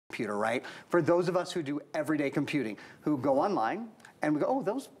computer, right? For those of us who do everyday computing, who go online, and we go, oh,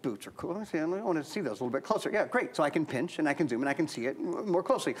 those boots are cool. I want to see those a little bit closer. Yeah, great. So I can pinch and I can zoom and I can see it more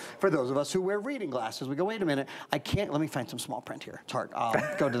closely. For those of us who wear reading glasses, we go, wait a minute, I can't, let me find some small print here. It's hard. I'll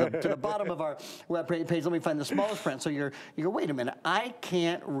go to the bottom of our web page, let me find the smallest print. So you go, wait a minute, I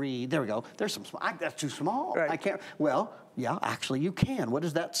can't read. There we go. There's some small, that's too small. Right. I can't, well, yeah, actually you can. What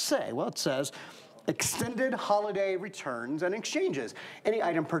does that say? Well, it says, extended holiday returns and exchanges. Any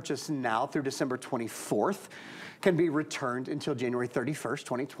item purchased now through December 24th can be returned until January 31st,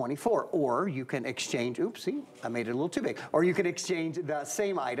 2024. Or you can exchange, oopsie, I made it a little too big. Or you can exchange the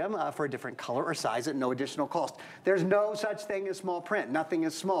same item for a different color or size at no additional cost. There's no such thing as small print. Nothing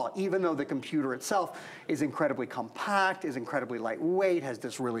is small, even though the computer itself is incredibly compact, is incredibly lightweight, has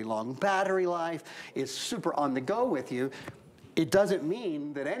this really long battery life, is super on the go with you. It doesn't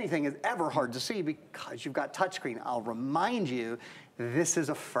mean that anything is ever hard to see because you've got touchscreen. I'll remind you, this is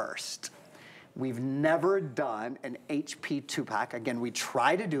a first. We've never done an HP 2-pack. Again, we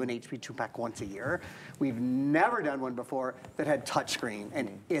try to do an HP 2-pack once a year. We've never done one before that had touchscreen, and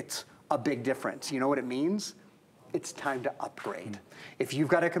it's a big difference. You know what it means? It's time to upgrade. If you've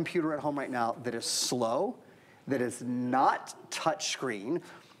got a computer at home right now that is slow, that is not touchscreen,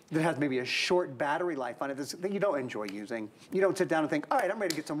 that has maybe a short battery life on it that you don't enjoy using. You don't sit down and think, all right, I'm ready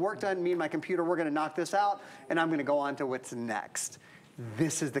to get some work done. Me and my computer, we're gonna knock this out, and I'm gonna go on to what's next.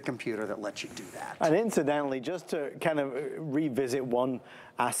 This is the computer that lets you do that. And incidentally, just to kind of revisit one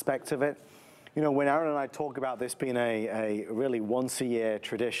aspect of it, you know, when Aaron and I talk about this being a really once-a-year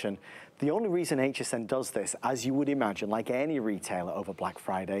tradition, the only reason HSN does this, as you would imagine, like any retailer over Black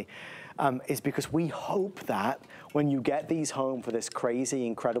Friday, is because we hope that when you get these home for this crazy,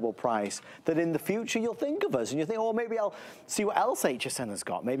 incredible price, that in the future you'll think of us and you think, oh, maybe I'll see what else HSN has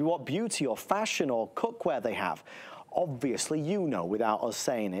got, maybe what beauty or fashion or cookware they have. Obviously, you know, without us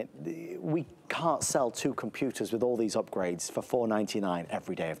saying it, we can't sell 2 computers with all these upgrades for $499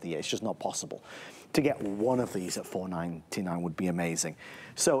 every day of the year. It's just not possible. To get one of these at $499 would be amazing.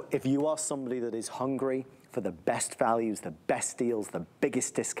 So if you are somebody that is hungry for the best values, the best deals, the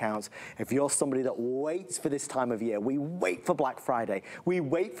biggest discounts, if you're somebody that waits for this time of year, we wait for Black Friday, we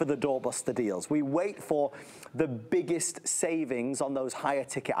wait for the doorbuster deals, we wait for the biggest savings on those higher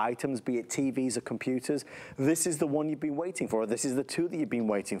ticket items, be it TVs or computers, this is the one you've been waiting for, or this is the 2 that you've been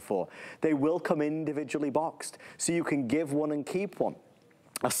waiting for. They will come individually boxed, so you can give one and keep one.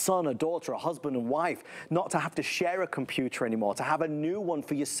 A son, a daughter, a husband and wife, not to have to share a computer anymore, to have a new one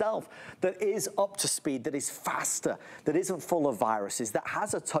for yourself that is up to speed, that is faster, that isn't full of viruses, that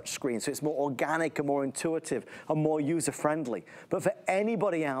has a touch screen, so it's more organic and more intuitive and more user-friendly. But for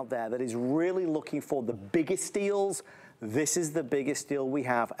anybody out there that is really looking for the biggest deals, this is the biggest deal we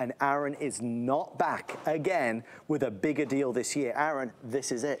have, and Aaron is not back again with a bigger deal this year. Aaron,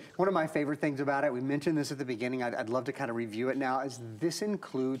 this is it. One of my favorite things about it, we mentioned this at the beginning, I'd love to kind of review it now, is this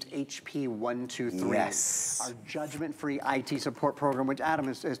includes HP 123. Yes. Our judgment-free IT support program, which Adam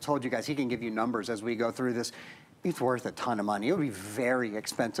has told you guys, he can give you numbers as we go through this. It's worth a ton of money. It would be very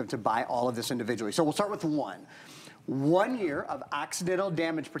expensive to buy all of this individually. So we'll start with 1 year of accidental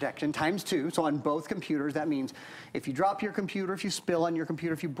damage protection times 2, so on both computers. That means if you drop your computer, if you spill on your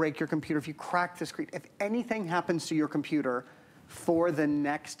computer, if you break your computer, if you crack the screen, if anything happens to your computer for the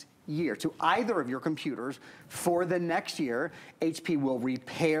next year, to either of your computers for the next year, HP will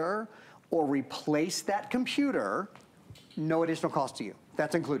repair or replace that computer, no additional cost to you.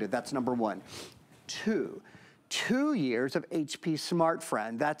 That's included, that's number 1. 2 years of HP Smart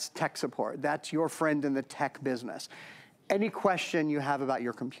Friend. That's tech support. That's your friend in the tech business. Any question you have about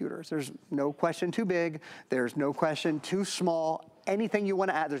your computers, there's no question too big. There's no question too small. Anything you want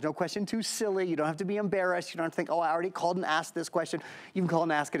to add, there's no question too silly. You don't have to be embarrassed. You don't have to think, oh, I already called and asked this question. You can call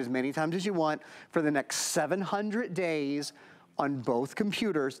and ask it as many times as you want. For the next 700 days on both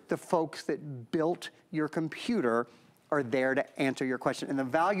computers, the folks that built your computer are there to answer your question. And the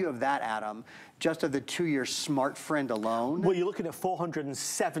value of that, Adam, just of the 2-year Smart Friend alone. Well, you're looking at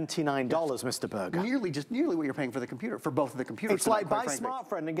 $479, Mr. Berger. Nearly what you're paying for the computer, for both of the computers. It's like buy Smart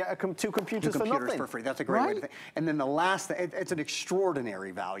Friend and get 2 computers for nothing. For free. That's a great way to think. And then the last thing, it's an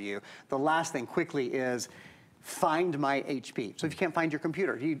extraordinary value. The last thing quickly is find my HP. So if you can't find your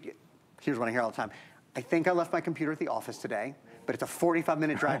computer, here's what I hear all the time. I think I left my computer at the office today, but it's a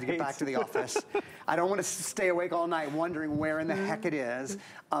 45-minute drive to get back to the office. I don't want to stay awake all night wondering where in the heck it is.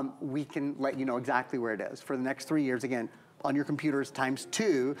 We can let you know exactly where it is. For the next 3 years, again, on your computers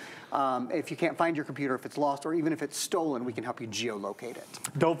 ×2. If you can't find your computer, if it's lost, or even if it's stolen, we can help you geolocate it.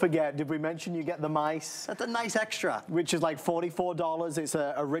 Don't forget, did we mention you get the mice? That's a nice extra. Which is like $44. It's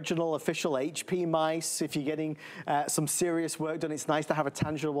an original official HP mice. If you're getting some serious work done, it's nice to have a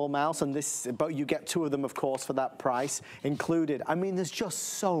tangible mouse, and but you get 2 of them, of course, for that price included. I mean, there's just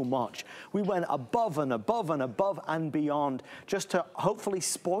so much. We went above and above and above and beyond just to hopefully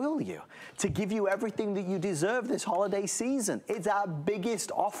spoil you, to give you everything that you deserve this holiday season. It's our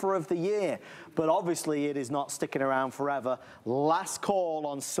biggest offer of the year, but obviously it is not sticking around forever. Last call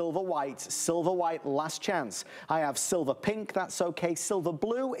on silver white. Silver white, last chance. I have silver pink, that's okay. Silver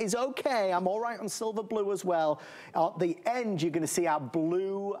blue is okay. I'm all right on silver blue as well. At the end, you're going to see our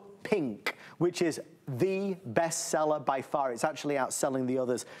blue pink, which is the best seller by far. It's actually outselling the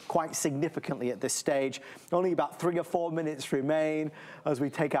others quite significantly at this stage. Only about 3 or 4 minutes remain as we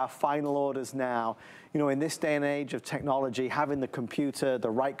take our final orders now. You know, in this day and age of technology, having the computer, the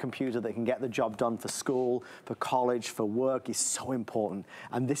right computer that can get the job done for school, for college, for work is so important.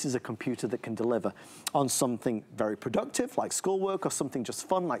 And this is a computer that can deliver on something very productive, like schoolwork, or something just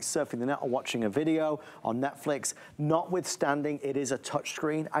fun, like surfing the net or watching a video on Netflix. Notwithstanding, it is a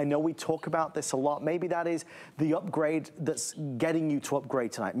touchscreen. I know we talk about this a lot. Maybe that is the upgrade that's getting you to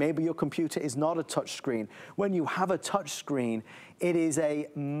upgrade tonight. Maybe your computer is not a touchscreen. When you have a touchscreen, it is a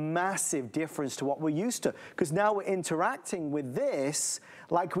massive difference to what we're used to, because now we're interacting with this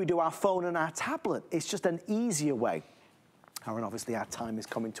like we do our phone and our tablet. It's just an easier way. Aaron, obviously our time is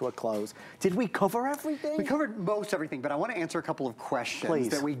coming to a close. Did we cover everything? We covered most everything, but I want to answer a couple of questions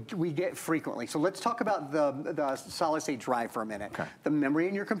that we get frequently. So let's talk about the solid state drive for a minute. Okay. The memory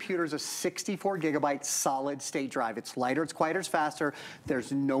in your computer is a 64 gigabyte solid state drive. It's lighter, it's quieter, it's faster.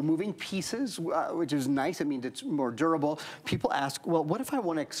 There's no moving pieces, which is nice. It means it's more durable. People ask, well, what if I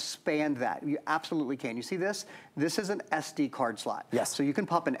want to expand that? You absolutely can. You see this? This is an SD card slot. Yes. So you can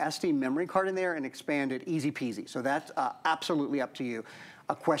pop an SD memory card in there and expand it easy peasy. So that's absolutely up to you.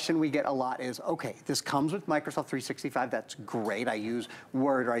 A question we get a lot is, okay, this comes with Microsoft 365. That's great. I use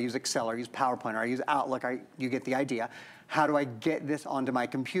Word, or I use Excel, or I use PowerPoint, or I use Outlook. You get the idea. How do I get this onto my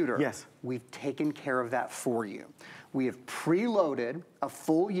computer? Yes. We've taken care of that for you. We have preloaded a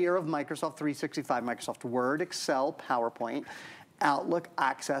full year of Microsoft 365, Microsoft Word, Excel, PowerPoint, Outlook,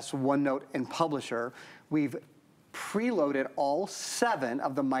 Access, OneNote, and Publisher. We've preloaded all 7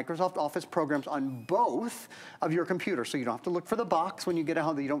 of the Microsoft Office programs on both of your computers. So you don't have to look for the box when you get it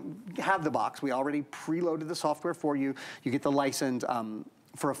home. You don't have the box. We already preloaded the software for you. You get the license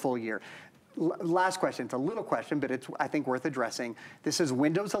for a full year. Last question, it's a little question, but it's, I think, worth addressing. This is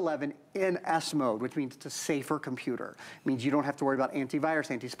Windows 11 in S mode, which means it's a safer computer. It means you don't have to worry about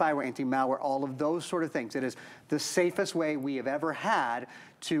antivirus, anti-spyware, anti-malware, all of those sort of things. It is the safest way we have ever had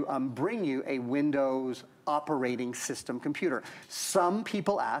to bring you a Windows operating system computer. Some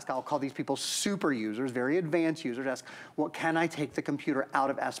people ask, I'll call these people super users, very advanced users, ask, well, can I take the computer out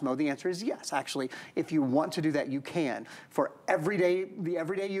of S mode? The answer is yes. Actually, if you want to do that, you can. For the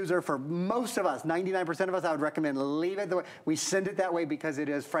everyday user, for most of us, 99% of us, I would recommend leave it the way. We send it that way because it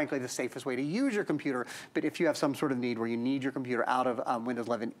is, frankly, the safest way to use your computer. But if you have some sort of need where you need your computer out of Windows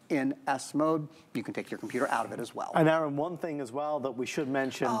 11 in S mode, you can take your computer out of it as well. And Aaron, one thing as well that we should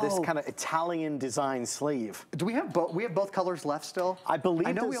mention, this kind of Italian design sleeve. Do we have both? We have both colors left still? I believe.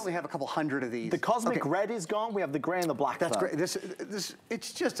 I know we only have a couple hundred of these. The cosmic red is gone. We have the gray and the black. That's great.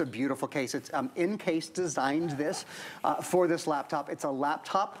 It's just a beautiful case. It's in-case designed this for this laptop. It's a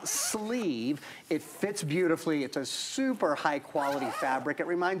laptop sleeve. It fits beautifully. It's a super high quality fabric. It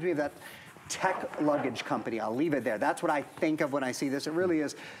reminds me of that tech luggage company. I'll leave it there. That's what I think of when I see this. It really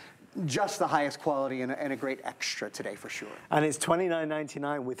is just the highest quality and a great extra today for sure. And it's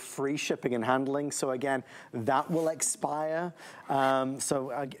 $29.99 with free shipping and handling. So again, that will expire. You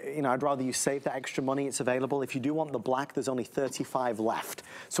know, I'd rather you save that extra money. It's available. If you do want the black, there's only 35 left.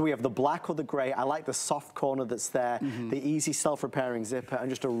 So we have the black or the gray. I like the soft corner that's there, the easy self-repairing zipper, and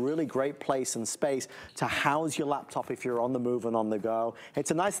just a really great place and space to house your laptop if you're on the move and on the go.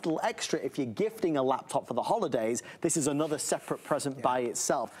 It's a nice little extra if you're gifting a laptop for the holidays. This is another separate present by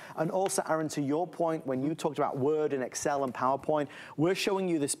itself. And also, Aaron, to your point, when you talked about Word and Excel and PowerPoint, we're showing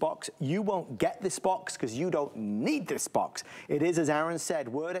you this box. You won't get this box because you don't need this box. It is, as Aaron said,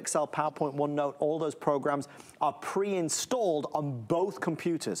 Word, Excel, PowerPoint, OneNote, all those programs are pre-installed on both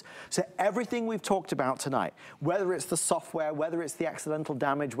computers. So everything we've talked about tonight, whether it's the software, whether it's the accidental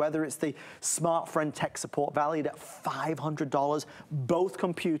damage, whether it's the Smart Friend tech support valued at $500, both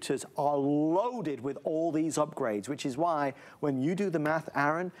computers are loaded with all these upgrades, which is why when you do the math,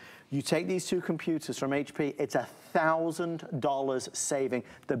 Aaron, You take these two computers from HP, it's $1,000 saving,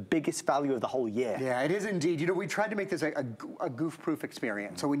 the biggest value of the whole year. Yeah, it is indeed. You know, we tried to make this a goof-proof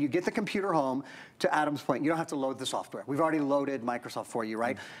experience. So when you get the computer home, to Adam's point, you don't have to load the software. We've already loaded Microsoft for you,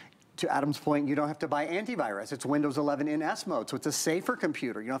 right? To Adam's point, you don't have to buy antivirus. It's Windows 11 in S mode, so it's a safer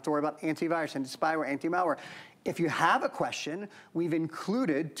computer. You don't have to worry about antivirus, anti-spyware, anti-malware. If you have a question, we've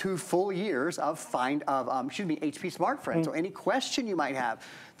included 2 full years of HP Smart Friend. So any question you might have,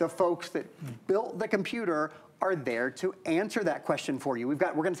 the folks that built the computer are there to answer that question for you. We're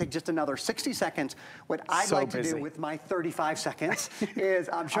going to take just another 60 seconds. What I'd like to do with my 35 seconds is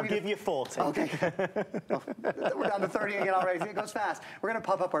I'll give you 40. Okay. We're down to 30 again already. It goes fast. We're going to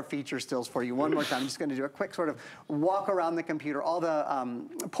pop up our feature stills for you one more time. I'm just going to do a quick sort of walk around the computer, all the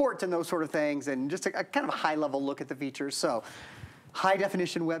ports and those sort of things, and just a kind of high-level look at the features. So,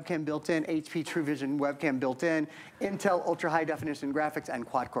 high-definition webcam built in, HP TrueVision webcam built in, Intel ultra-high-definition graphics and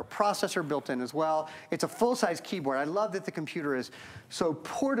quad-core processor built in as well. It's a full-size keyboard. I love that the computer is so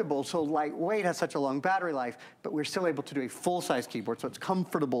portable, so lightweight, has such a long battery life, but we're still able to do a full-size keyboard, so it's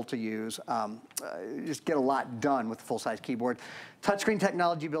comfortable to use. Just get a lot done with the full-size keyboard. Touchscreen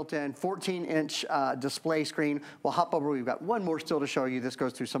technology built in, 14-inch display screen. We'll hop over. We've got one more still to show you. This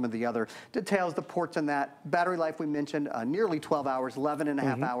goes through some of the other details, the ports in that. Battery life we mentioned, nearly 12 hours, 11 and a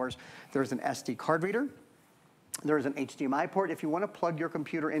half hours. There's an SD card reader. There's an HDMI port. If you want to plug your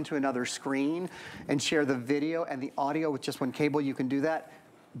computer into another screen and share the video and the audio with just one cable, you can do that.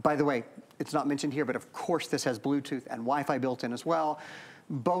 By the way, it's not mentioned here, but of course this has Bluetooth and Wi-Fi built in as well.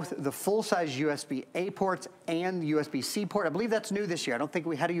 Both the full-size USB-A ports and the USB-C port. I believe that's new this year. I don't think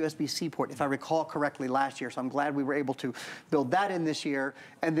we had a USB-C port, if I recall correctly, last year, so I'm glad we were able to build that in this year.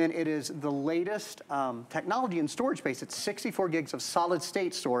 And then it is the latest technology in storage space. It's 64 gigs of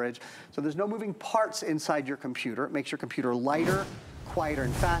solid-state storage, so there's no moving parts inside your computer. It makes your computer lighter, quieter,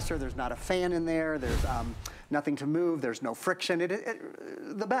 and faster. There's not a fan in there. There's nothing to move. There's no friction.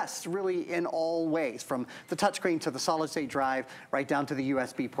 The best, really, in all ways, from the touchscreen to the solid-state drive, right down to the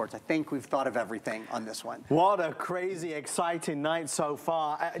USB ports. I think we've thought of everything on this one. What a crazy, exciting night so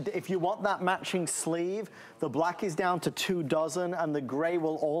far. If you want that matching sleeve, the black is down to 2 dozen, and the gray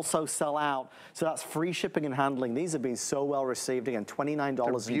will also sell out. So that's free shipping and handling. These have been so well received. Again,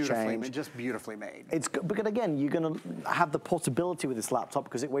 $29 and change. Just beautifully made. It's good, because again, you're going to have the portability with this laptop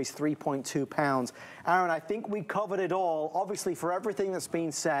because it weighs 3.2 pounds. Aaron, I think we covered it all. Obviously, for everything that's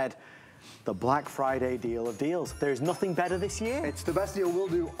been said, the Black Friday deal of deals. There's nothing better this year. It's the best deal we'll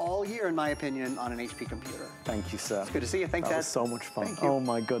do all year, in my opinion, on an HP computer. Thank you, sir. It's good to see you. Thanks, Dad. That was so much fun. Thank you. Oh,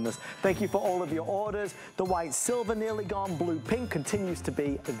 my goodness. Thank you for all of your orders. The white silver nearly gone. Blue pink continues to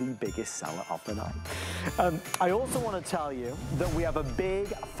be the biggest seller of the night. I also want to tell you that we have a big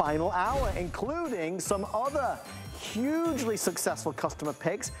final hour, including some other hugely successful customer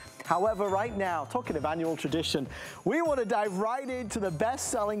picks. However, right now, talking of annual tradition, we want to dive right into the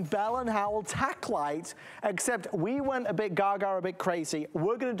best-selling Bell & Howell tack light, except we went a bit gaga, a bit crazy.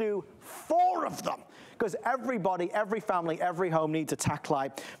 We're going to do 4 of them, because everybody, every family, every home needs a tack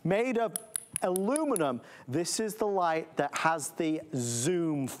light made of aluminum. This is the light that has the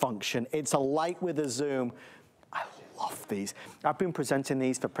zoom function. It's a light with a zoom. I love these. I've been presenting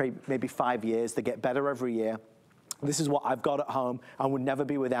these for maybe 5 years. They get better every year. This is what I've got at home. I would never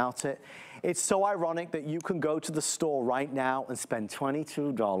be without it. It's so ironic that you can go to the store right now and spend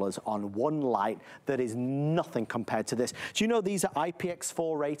 $22 on one light that is nothing compared to this. Do you know these are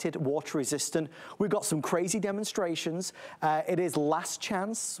IPX4 rated, water resistant? We've got some crazy demonstrations. It is last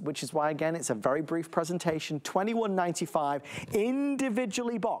chance, which is why, again, it's a very brief presentation. $21.95,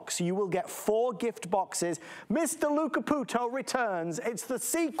 individually boxed. You will get 4 gift boxes. Mr. Luca Puto returns. It's the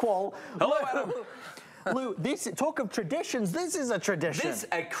sequel. Hello, Adam. Lou, talk of traditions, this is a tradition. This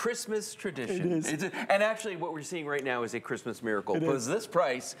a Christmas tradition. It is. And actually what we're seeing right now is a Christmas miracle, because this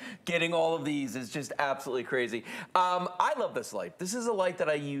price, getting all of these is just absolutely crazy. I love this light. This is a light that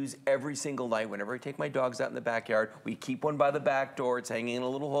I use every single night whenever I take my dogs out in the backyard. We keep one by the back door. It's hanging in a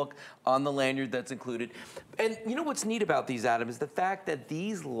little hook on the lanyard that's included. And you know what's neat about these, Adam, is the fact that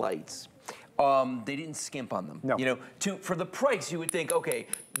these lights, they didn't skimp on them. No. You know, for the price, you would think, okay,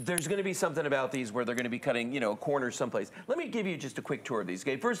 there's going to be something about these where they're going to be cutting, you know, corners someplace. Let me give you just a quick tour of these.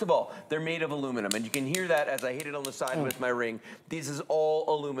 Okay, first of all, they're made of aluminum, and you can hear that as I hit it on the side with my ring. This is all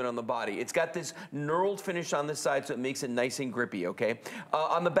aluminum on the body. It's got this knurled finish on this side, so it makes it nice and grippy. Okay,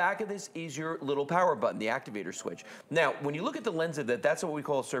 on the back of this is your little power button, the activator switch. Now, when you look at the lens of that, that's what we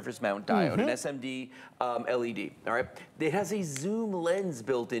call a surface mount diode, an SMD LED. All right, it has a zoom lens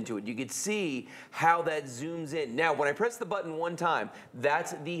built into it. You can see see how that zooms in. Now, when I press the button one time,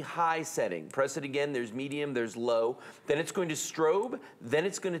 that's the high setting. Press it again, there's medium, there's low. Then it's going to strobe, then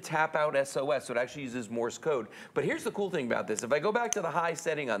it's going to tap out SOS, so it actually uses Morse code. But here's the cool thing about this. If I go back to the high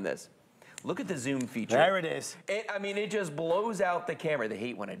setting on this, look at the zoom feature. There it is. I mean, it just blows out the camera. They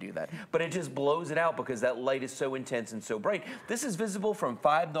hate when I do that. But it just blows it out because that light is so intense and so bright. This is visible from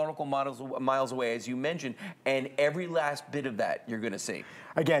 5 nautical miles away, as you mentioned, and every last bit of that you're going to see.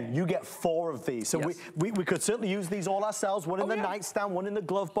 Again, you get 4 of these. So yes. we could certainly use these all ourselves. One in the nightstand, one in the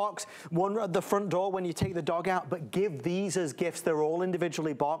glove box, one at the front door when you take the dog out. But give these as gifts. They're all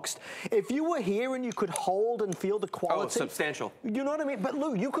individually boxed. If you were here and you could hold and feel the quality. Oh, substantial. You know what I mean? But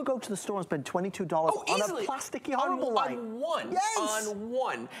Lou, you could go to the store and spend $22 on a plasticky horrible light. On one. Yes. On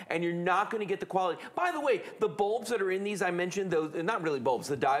one. And you're not going to get the quality. By the way, the bulbs that are in these, I mentioned, those, not really bulbs,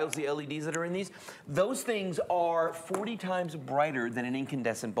 the diodes, the LEDs that are in these, those things are 40 times brighter than an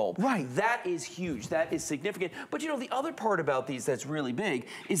incandescent bulb. Right. That is huge. That is significant. But you know, the other part about these that's really big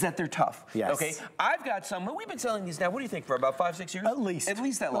is that they're tough. Yes. Okay. I've got some, we've been selling these now, what do you think, for about 5, 6 years? At least. At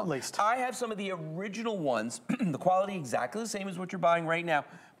least that long. At least. I have some of the original ones, the quality exactly the same as what you're buying right now,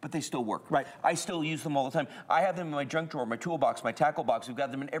 but they still work. Right. I still use them all the time. I have them in my junk drawer, my toolbox, my tackle box. We've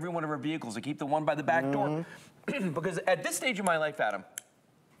got them in every one of our vehicles. I keep the one by the back door. Because at this stage of my life, Adam,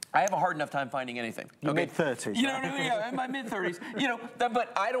 I have a hard enough time finding anything. Your mid-30s. You know what I mean? Yeah, in my mid-30s. You know,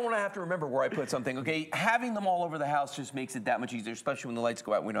 but I don't want to have to remember where I put something, okay? Having them all over the house just makes it that much easier, especially when the lights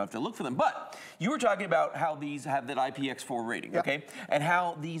go out and we don't have to look for them. But you were talking about how these have that IPX4 rating, okay? And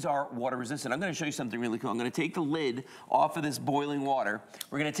how these are water resistant. I'm going to show you something really cool. I'm going to take the lid off of this boiling water.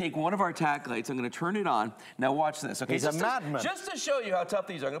 We're going to take one of our tack lights. I'm going to turn it on. Now watch this, okay? He's a madman. Just to show you how tough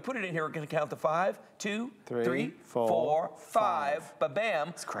these are, I'm going to put it in here. We're going to count to 5, 2, 3, 4, 4, 5. Ba-bam.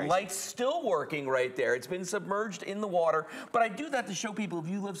 It's crazy. Lights still working right there. It's been submerged in the water. But I do that to show people, if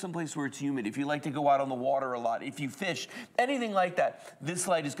you live someplace where it's humid, if you like to go out on the water a lot, if you fish, anything like that, this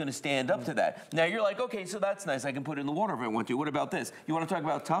light is going to stand up to that. Now you're like, okay, so that's nice. I can put it in the water if I want to. What about this? You want to talk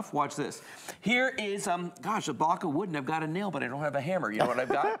about tough? Watch this. Here is, gosh, a block of wood, and I've got a nail, but I don't have a hammer. You know what I've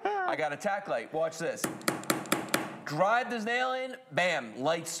got? I got a tack light. Watch this. Drive this nail in, bam,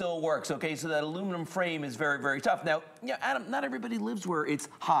 light still works. Okay, so that aluminum frame is very, very tough. Now, yeah, Adam, not everybody lives where it's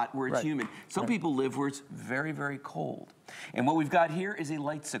hot, where it's humid. Some people live where it's very, very cold. And what we've got here is a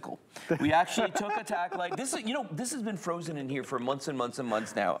light sickle. We actually took a tack light. This is, you know, this has been frozen in here for months and months and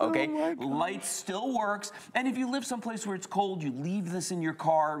months now, okay? Light still works. And if you live someplace where it's cold, you leave this in your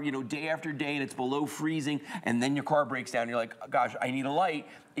car, you know, day after day, and it's below freezing, and then your car breaks down. You're like, gosh, I need a light.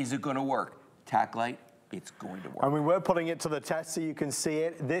 Is it going to work? Tack light. It's going to work. And we were putting it to the test so you can see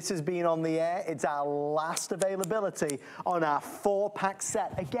it. This has been on the air. It's our last availability on our 4-pack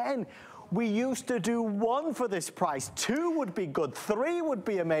set. Again, we used to do 1 for this price. 2 would be good. 3 would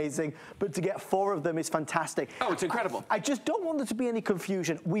be amazing. But to get 4 of them is fantastic. Oh, it's incredible. I just don't want there to be any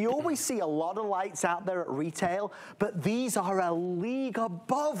confusion. We always see a lot of lights out there at retail, but these are a league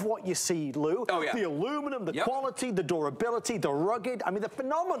above what you see, Lou. Oh, yeah. The aluminum, the quality, the durability, the rugged. I mean, they're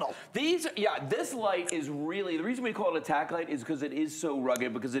phenomenal. These, yeah, this light is really, the reason we call it a tack light is because it is so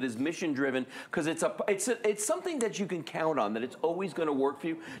rugged, because it is mission driven, because it's something that you can count on, that it's always going to work for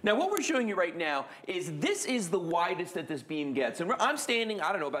you. Now, what we're showing you right now is this is the widest that this beam gets. And I'm standing,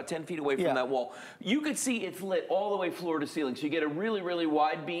 I don't know, about 10 feet away from that wall. You could see it's lit all the way floor to ceiling. So you get a really, really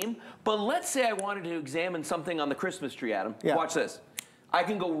wide beam. But let's say I wanted to examine something on the Christmas tree, Adam. Watch this. I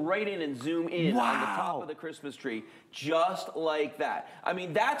can go right in and zoom in on the top of the Christmas tree, just like that. I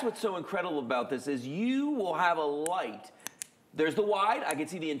mean, that's what's so incredible about this, is you will have a light. There's the wide, I can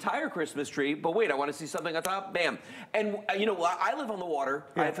see the entire Christmas tree, but wait, I want to see something on top, bam. And you know, I live on the water.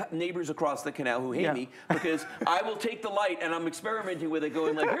 I have neighbors across the canal who hate me because I will take the light and I'm experimenting with it,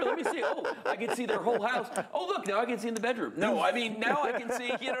 going like, here, let me see. Oh, I can see their whole house. Oh, look, now I can see in the bedroom. No, I mean, now I can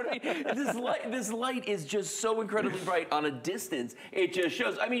see, you know what I mean? This light is just so incredibly bright on a distance. It just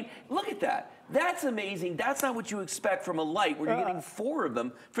shows, I mean, look at that. That's amazing. That's not what you expect from a light where you're getting 4 of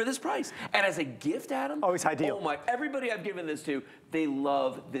them for this price. And as a gift, Adam, oh, it's ideal. Oh my, everybody I've given this to, they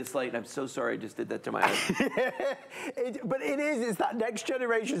love this light. And I'm so sorry I just did that to my husband. But it's that next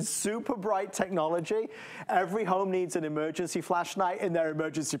generation super bright technology. Every home needs an emergency flashlight in their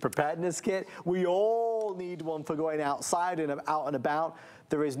emergency preparedness kit. We all need one for going outside and out and about.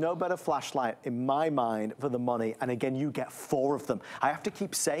 There is no better flashlight in my mind for the money. And again, you get 4 of them. I have to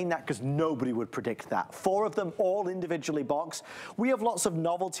keep saying that because nobody would predict that. 4 of them, all individually boxed. We have lots of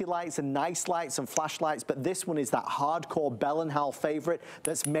novelty lights and nice lights and flashlights, but this one is that hardcore Bell & Howell favorite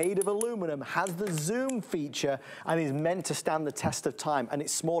that's made of aluminum, has the zoom feature, and is meant to stand the test of time. And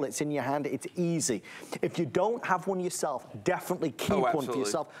it's small, it's in your hand, it's easy. If you don't have one yourself, definitely keep one for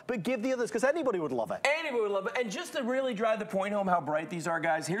yourself, but give the others, because anybody would love it. Anybody would love it. And just to really drive the point home how bright these are,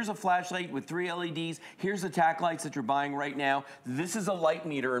 guys, here's a flashlight with 3 LEDs. Here's the tack lights that you're buying right now. This is a light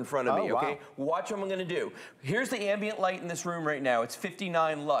meter in front of me, okay? Wow. Watch what I'm gonna do. Here's the ambient light in this room right now. It's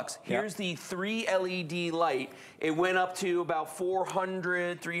 59 lux. Here's the 3 LED light. It went up to about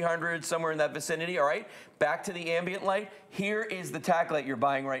 400, 300, somewhere in that vicinity, all right? Back to the ambient light. Here is the tack light you're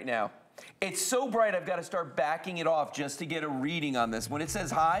buying right now. It's so bright, I've got to start backing it off just to get a reading on this. When it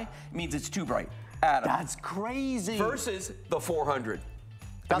says high, it means it's too bright. Adam. That's crazy. Versus the 400.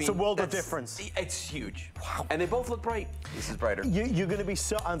 That's a world of difference. It's huge. Wow. And they both look bright. This is brighter. You're going to be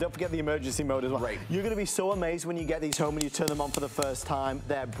so, and don't forget the emergency mode as well. Right. You're going to be so amazed when you get these home and you turn them on for the first time.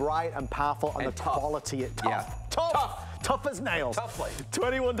 They're bright and powerful, and the quality is tough. Yeah. Tough as nails. Tough light.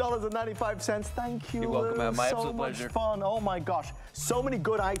 $21.95. Thank you. You're welcome, man. My absolute pleasure. So much fun. Oh my gosh. So many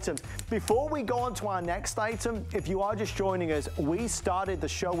good items. Before we go on to our next item, if you are just joining us, we started the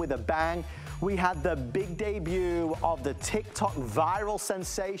show with a bang. We had the big debut of the TikTok viral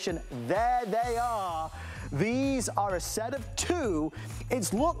sensation. There they are. These are a set of 2.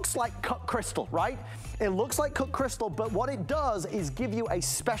 It looks like cut crystal, right? It looks like cut crystal, but what it does is give you a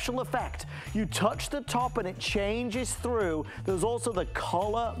special effect. You touch the top and it changes through. There's also the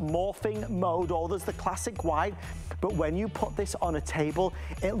color morphing mode, or there's the classic white. But when you put this on a table,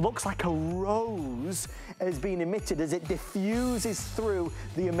 it looks like a rose is being emitted as it diffuses through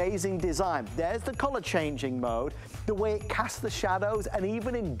the amazing design. There's the color changing mode, the way it casts the shadows, and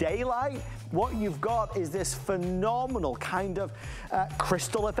even in daylight, what you've got is this phenomenal kind of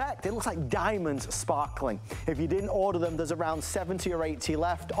crystal effect. It looks like diamonds sparkling. If you didn't order them, there's around 70 or 80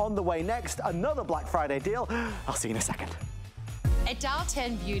 left. On the way next, another Black Friday deal. I'll see you in a second. At Dial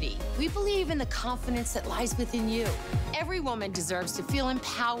 10 Beauty, we believe in the confidence that lies within you. Every woman deserves to feel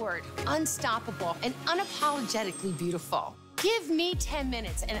empowered, unstoppable, and unapologetically beautiful. Give me 10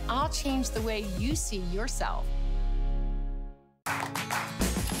 minutes and I'll change the way you see yourself.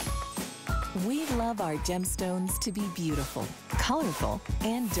 We love our gemstones to be beautiful, colorful,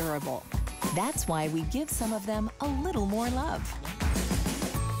 and durable. That's why we give some of them a little more love.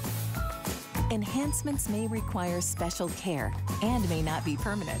 Enhancements may require special care and may not be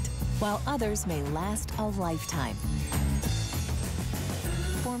permanent, while others may last a lifetime.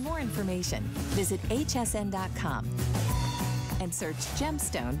 For more information, visit hsn.com and search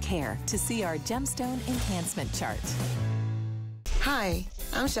Gemstone Care to see our gemstone enhancement chart. Hi,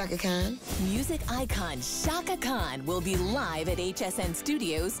 I'm Shaka Khan. Music icon Shaka Khan will be live at HSN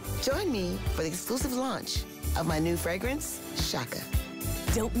Studios. Join me for the exclusive launch of my new fragrance, Shaka.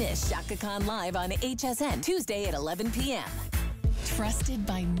 Don't miss Shaka Khan live on HSN Tuesday at 11 p.m. Trusted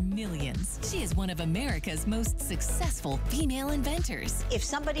by millions, she is one of America's most successful female inventors. If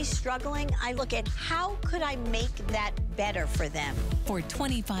somebody's struggling, I look at how could I make that better for them. For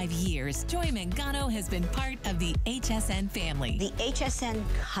 25 years, Joy Mangano has been part of the HSN family. The HSN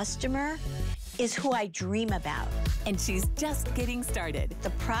customer is who I dream about. And she's just getting started.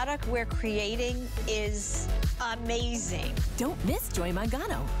 The product we're creating is amazing. Don't miss Joy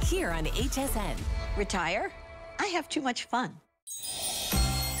Mangano here on HSN. Retire? I have too much fun.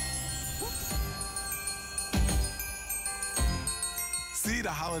 See the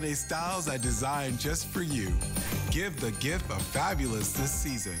holiday styles I designed just for you. Give the gift of fabulous this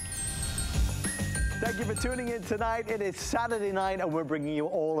season. Thank you for tuning in tonight. It is Saturday night and we're bringing you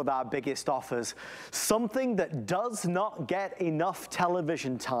all of our biggest offers. Something that does not get enough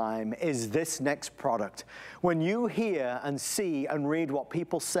television time is this next product. When you hear and see and read what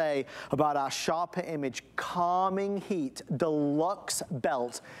people say about our Sharper Image Calming Heat Deluxe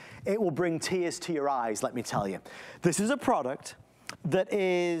Belt, it will bring tears to your eyes, let me tell you. This is a product that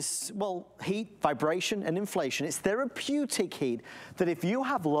is, well, heat, vibration, and inflation. It's therapeutic heat that if you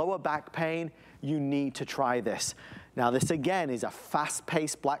have lower back pain, you need to try this. Now, this again is a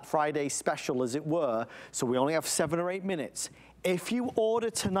fast-paced Black Friday special, as it were, so we only have 7 or 8 minutes. If you order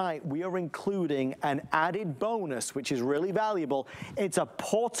tonight, we are including an added bonus, which is really valuable. It's a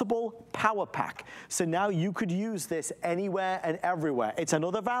portable power pack. So now you could use this anywhere and everywhere. It's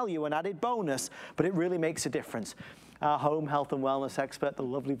another value, an added bonus, but it really makes a difference. Our home health and wellness expert, the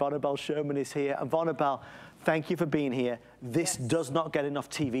lovely Vonabelle Sherman, is here. And Vonabelle, thank you for being here. This does not get enough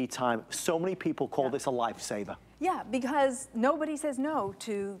TV time. So many people call this a lifesaver. Yeah, because nobody says no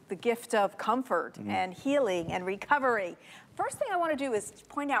to the gift of comfort and healing and recovery. First thing I want to do is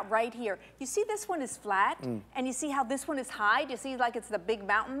point out right here. You see this one is flat, and you see how this one is high? Do you see like it's the big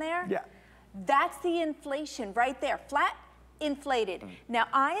mountain there? Yeah. That's the inflation right there. Flat, inflated. Now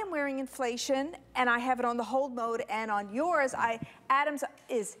I am wearing inflation, and I have it on the hold mode, and on yours, Adam's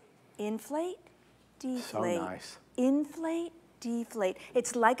is inflate, deflate. So nice. Inflate, deflate.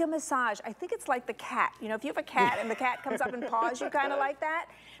 It's like a massage. I think it's like the cat. You know, if you have a cat and the cat comes up and paws you kind of like that.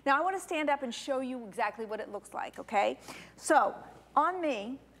 Now I want to stand up and show you exactly what it looks like, okay? So on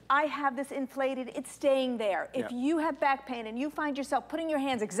me, I have this inflated, it's staying there. If you have back pain and you find yourself putting your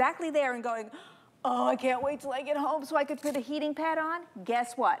hands exactly there and going, oh, I can't wait till I get home so I could put a heating pad on,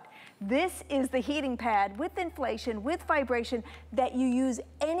 guess what? This is the heating pad with inflation, with vibration that you use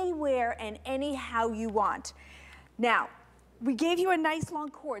anywhere and anyhow you want. Now, we gave you a nice long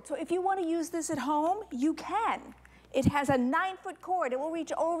cord, so if you want to use this at home, you can. It has a 9-foot cord. It will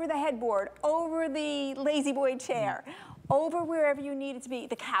reach over the headboard, over the lazy boy chair, over wherever you need it to be,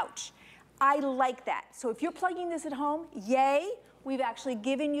 the couch. I like that. So if you're plugging this at home, yay, we've actually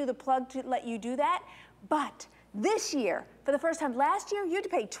given you the plug to let you do that. But this year, for the first time, last year, you had to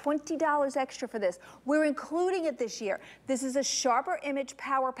pay $20 extra for this. We're including it this year. This is a Sharper Image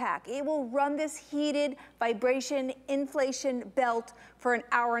Power Pack. It will run this heated vibration inflation belt for an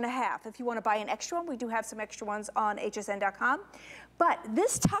hour and a half. If you want to buy an extra one, we do have some extra ones on hsn.com. But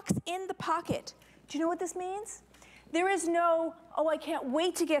this tucks in the pocket. Do you know what this means? There is no, oh, I can't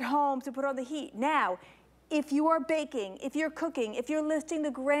wait to get home to put on the heat. Now, if you are baking, if you're cooking, if you're lifting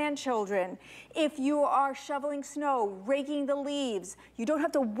the grandchildren, if you are shoveling snow, raking the leaves, you don't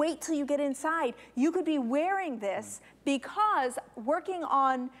have to wait till you get inside. You could be wearing this because working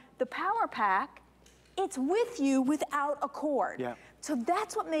on the Power Pack, it's with you without a cord. Yeah. So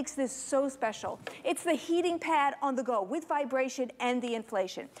that's what makes this so special. It's the heating pad on the go with vibration and the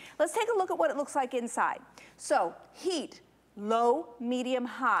inflation. Let's take a look at what it looks like inside. So heat. Low, medium,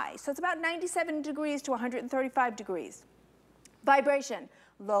 high. So it's about 97 degrees to 135 degrees. Vibration,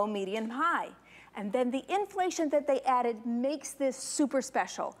 low, medium, high. And then the inflation that they added makes this super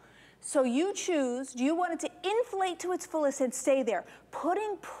special. So you choose, do you want it to inflate to its fullest and stay there?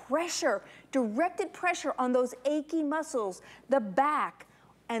 Putting pressure, directed pressure on those achy muscles, the back.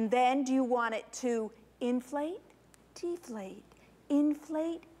 And then do you want it to inflate, deflate,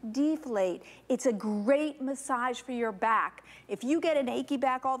 inflate, deflate. It's a great massage for your back. If you get an achy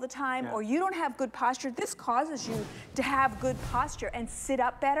back all the time or you don't have good posture, this causes you to have good posture and sit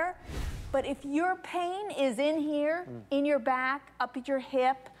up better. But if your pain is in here, in your back, up at your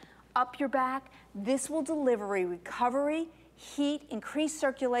hip, up your back, this will deliver a recovery, heat, increased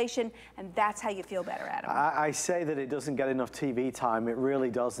circulation, and that's how you feel better, Adam. I say that it doesn't get enough TV time. It really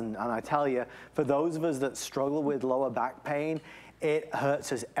doesn't. And I tell you, for those of us that struggle with lower back pain, it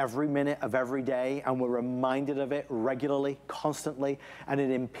hurts us every minute of every day, and we're reminded of it regularly, constantly, and it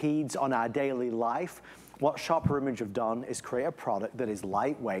impedes on our daily life. What Sharper Image have done is create a product that is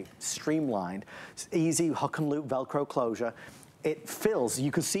lightweight, streamlined, easy hook and loop Velcro closure. It fills, you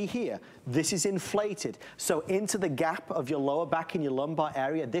can see here, this is inflated. So into the gap of your lower back and your lumbar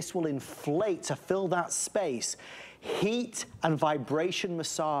area, this will inflate to fill that space. Heat and vibration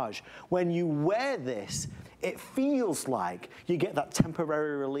massage. When you wear this, it feels like you get that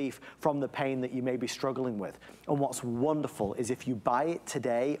temporary relief from the pain that you may be struggling with. And what's wonderful is if you buy it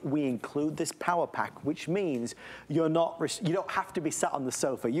today, we include this power pack, which means you don't have to be sat on the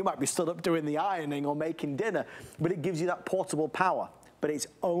sofa. You might be stood up doing the ironing or making dinner, but it gives you that portable power. But it's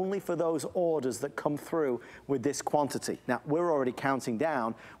only for those orders that come through with this quantity. Now, we're already counting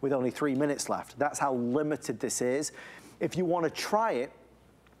down with only 3 minutes left. That's how limited this is. If you want to try it,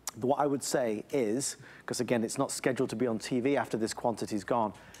 what I would say is, because again, it's not scheduled to be on TV after this quantity's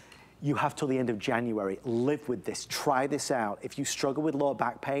gone, you have till the end of January. Live with this, try this out. If you struggle with lower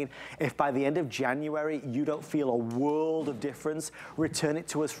back pain, if by the end of January you don't feel a world of difference, return it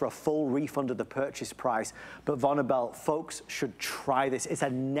to us for a full refund of the purchase price. But Vonabelle, folks should try this. It's a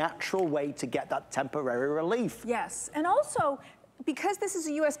natural way to get that temporary relief. Yes, and also, because this is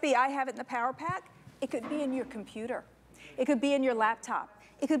a USB, I have it in the Power Pack, it could be in your computer. It could be in your laptop.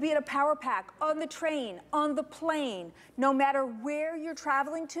 It could be in a power pack, on the train, on the plane. No matter where you're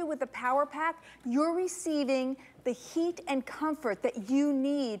traveling to with the power pack, you're receiving the heat and comfort that you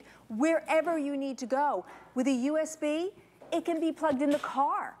need wherever you need to go. With a USB, it can be plugged in the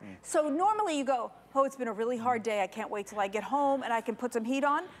car. So normally you go, oh, it's been a really hard day. I can't wait till I get home and I can put some heat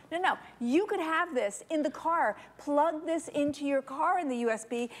on. No, no, you could have this in the car. Plug this into your car in the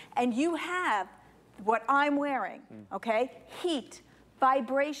USB and you have what I'm wearing, okay? Heat,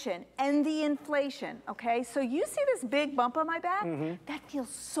 vibration, and the inflation, okay? So you see this big bump on my back? That feels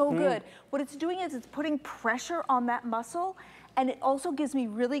so good. What it's doing is it's putting pressure on that muscle, and it also gives me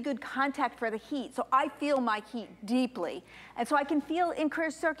really good contact for the heat. So I feel my heat deeply. And so I can feel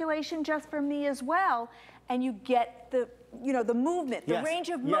increased circulation just for me as well. And you get the, you know, the movement, the range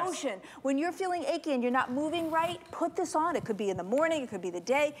of motion. When you're feeling achy and you're not moving right, put this on. It could be in the morning, it could be the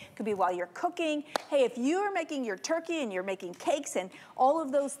day, it could be while you're cooking. Hey, if you're making your turkey and you're making cakes and all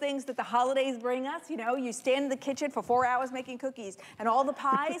of those things that the holidays bring us, you know, you stand in the kitchen for 4 hours making cookies and all the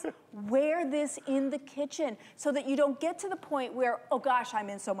pies, wear this in the kitchen so that you don't get to the point where, oh gosh, I'm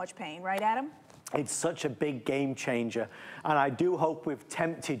in so much pain, right, Adam? It's such a big game changer, and I do hope we've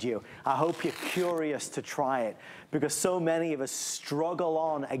tempted you. I hope you're curious to try it, because so many of us struggle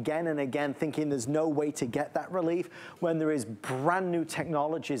on again and again thinking there's no way to get that relief when there is brand new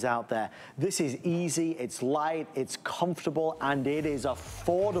technologies out there. This is easy, it's light, it's comfortable, and it is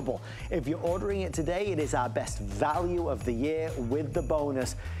affordable. If you're ordering it today, it is our best value of the year with the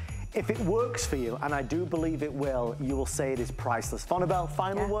bonus. If it works for you, and I do believe it will, you will say it is priceless. Vonabelle,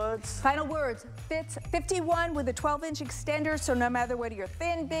 final words? Final words. Fits 51 with a 12-inch extender, so no matter whether you're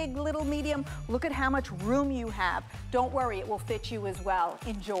thin, big, little, medium, look at how much room you have. Don't worry, it will fit you as well.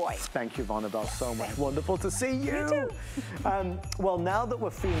 Enjoy. Thank you, Vonabelle, so much. Wonderful to see you. You too. Well, now that we're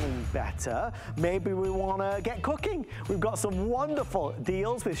feeling better, maybe we want to get cooking. We've got some wonderful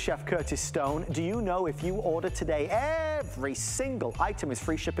deals with Chef Curtis Stone. Do you know if you order today, every single item is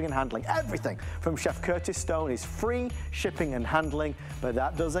free shipping and handling. Everything from Chef Curtis Stone is free shipping and handling, but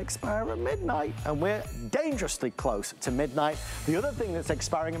that does expire at midnight, and we're dangerously close to midnight. The other thing that's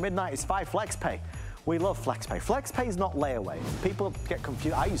expiring at midnight is 5 FlexPay. We love FlexPay. FlexPay is not layaway. People get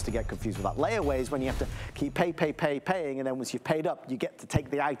confused. I used to get confused with that. Layaway is when you have to keep paying, and then once you've paid up, you get to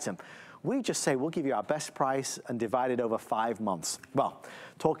take the item. We just say we'll give you our best price and divide it over 5 months. Well,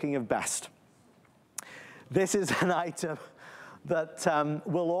 talking of best, this is an item that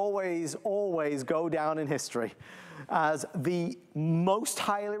will always go down in history as the most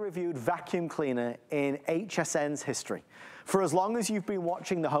highly reviewed vacuum cleaner in HSN's history. For as long as you've been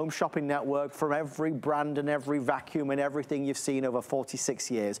watching the Home Shopping Network, from every brand and every vacuum and everything you've seen over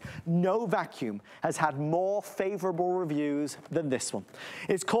 46 years, no vacuum has had more favorable reviews than this one.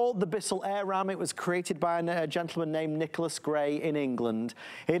 It's called the Bissell Air Ram. It was created by a gentleman named Nicholas Gray in England.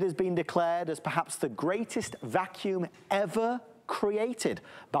 It has been declared as perhaps the greatest vacuum ever created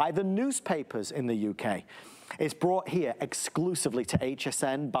by the newspapers in the UK. It's brought here exclusively to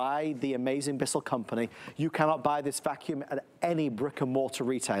HSN by the amazing Bissell company. You cannot buy this vacuum at any brick and mortar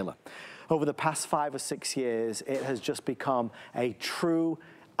retailer. Over the past 5 or 6 years, it has just become a true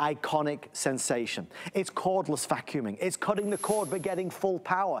iconic sensation. It's cordless vacuuming. It's cutting the cord but getting full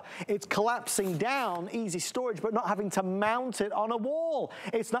power. It's collapsing down, easy storage, but not having to mount it on a wall.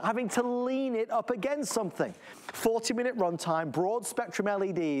 It's not having to lean it up against something. 40-minute runtime, broad spectrum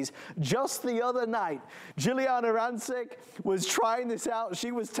LEDs. Just the other night, Juliana Rancic was trying this out.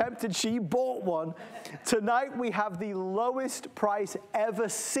 She was tempted. She bought one. Tonight we have the lowest price ever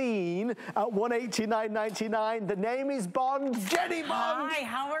seen at $189.99. The name is Bond. Jenny Bond. Hi,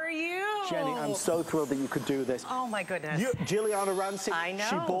 how are you? Jenny, I'm so thrilled that you could do this. Oh my goodness. Juliana Rancic, I know.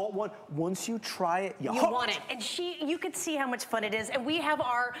 she bought one. Once you try it, you want it. And you could see how much fun it is. And we have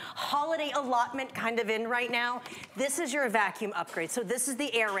our holiday allotment kind of in right now. This is your vacuum upgrade. So this is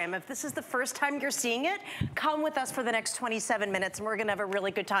the Air Ram. If this is the first time you're seeing it, come with us for the next 27 minutes and we're gonna have a really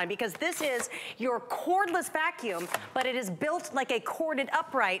good time, because this is your cordless vacuum, but it is built like a corded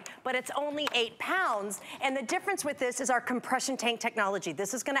upright, but it's only 8 pounds. And the difference with this is our compression tank technology.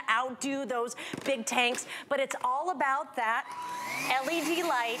 This is gonna outdo those big tanks, but it's all about that LED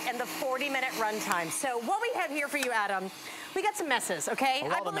light and the 40-minute runtime. So what we have here for you, Adam, we got some messes, okay?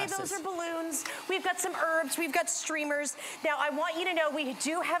 I believe those are balloons. We've got some herbs. We've got streamers. Now, I want you to know we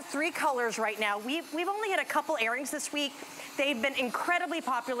do have 3 colors right now. We've only had a couple airings this week. They've been incredibly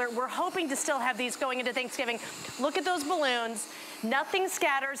popular. We're hoping to still have these going into Thanksgiving. Look at those balloons. Nothing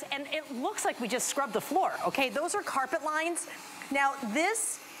scatters, and it looks like we just scrubbed the floor, okay? Those are carpet lines. Now,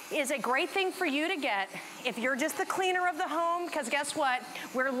 this is a great thing for you to get if you're just the cleaner of the home, because guess what?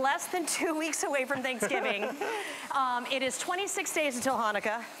 We're less than 2 weeks away from Thanksgiving. It is 26 days until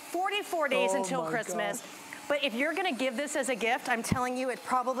Hanukkah, 44 days until Christmas. God. But if you're gonna give this as a gift, I'm telling you, it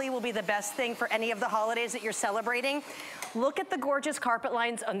probably will be the best thing for any of the holidays that you're celebrating. Look at the gorgeous carpet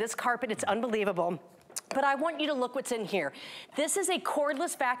lines on this carpet, it's unbelievable. But I want you to look what's in here. This is a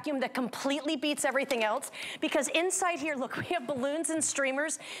cordless vacuum that completely beats everything else because inside here, look, we have balloons and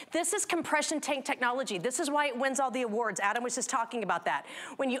streamers. This is compression tank technology. This is why it wins all the awards. Adam was just talking about that.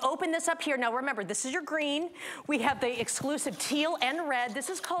 When you open this up here, now remember, this is your green. We have the exclusive teal and red. This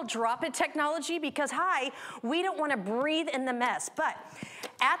is called drop-it technology because, hi, we don't want to breathe in the mess. But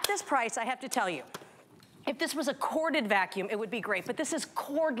at this price, I have to tell you, if this was a corded vacuum, it would be great, but this is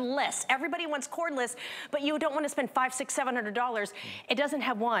cordless. Everybody wants cordless, but you don't want to spend $500, $600, $700. It doesn't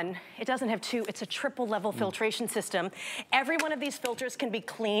have one, it doesn't have two, it's a triple level filtration system. Every one of these filters can be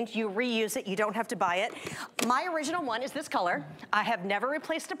cleaned, you reuse it, you don't have to buy it. My original one is this color. I have never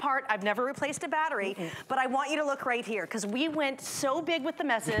replaced a part, I've never replaced a battery, but I want you to look right here, because we went so big with the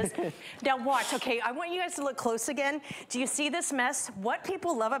messes. Now watch, okay, I want you guys to look close again. Do you see this mess? What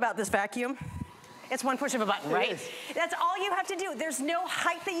people love about this vacuum, it's one push of a button, right? That's all you have to do. There's no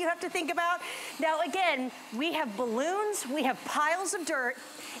height that you have to think about. Now again, we have balloons, we have piles of dirt.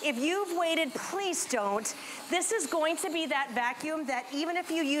 If you've waited, please don't. This is going to be that vacuum that even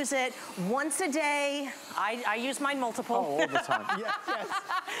if you use it once a day, I use mine multiple. Oh, all the time. Yes,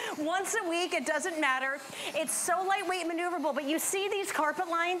 yes. Once a week, it doesn't matter. It's so lightweight and maneuverable, but you see these carpet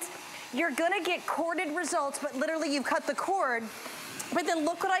lines? You're gonna get corded results, but literally you cut the cord. But then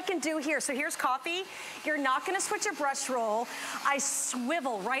look what I can do here. So here's coffee. You're not gonna switch a brush roll. I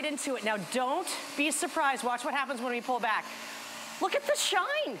swivel right into it. Now don't be surprised. Watch what happens when we pull back. Look at the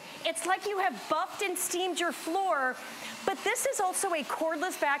shine. It's like you have buffed and steamed your floor. But this is also a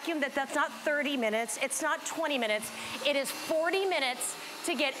cordless vacuum that's not 30 minutes. It's not 20 minutes. It is 40 minutes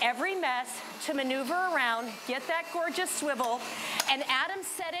to get every mess, to maneuver around, get that gorgeous swivel. And Adam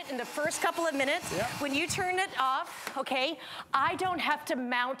said it in the first couple of minutes. Yeah. When you turn it off, okay, I don't have to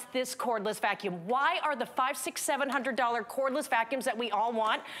mount this cordless vacuum. Why are the $500, $600, $700 cordless vacuums that we all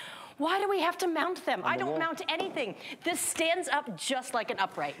want? Why do we have to mount them? I don't mount anything. This stands up just like an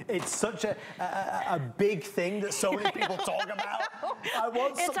upright. It's such a big thing that so many people talk about. I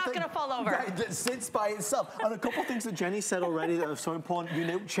want it's not going to fall over. That sits by itself. And a couple of things that Jenny said already that are so important. You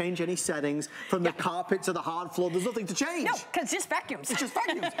don't change any settings from the carpet to the hard floor. There's nothing to change. No, because just vacuums. It's just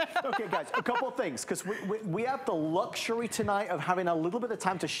vacuums. Okay, guys, a couple of things, because we have the luxury tonight of having a little bit of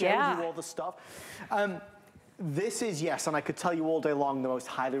time to share with you all the stuff. This is, yes, and I could tell you all day long, the most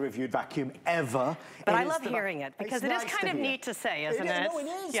highly reviewed vacuum ever. But I love hearing it, because it is kind of neat to say, isn't it? No, it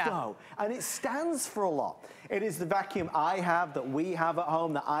is, though. And it stands for a lot. It is the vacuum I have, that we have at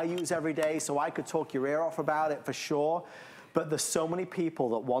home, that I use every day, so I could talk your ear off about it for sure. But there's so many people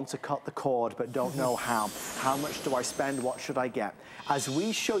that want to cut the cord but don't know how. How much do I spend? What should I get? As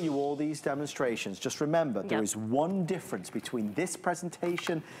we show you all these demonstrations, just remember, there is one difference between this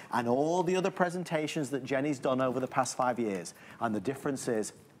presentation and all the other presentations that Jenny's done over the past 5 years. And the difference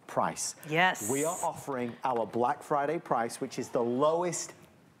is price. Yes. We are offering our Black Friday price, which is the lowest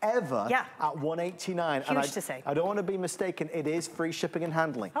ever at $189. Huge to say. I don't want to be mistaken, it is free shipping and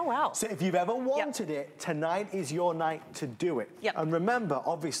handling. Oh, wow. So if you've ever wanted it, tonight is your night to do it. And remember,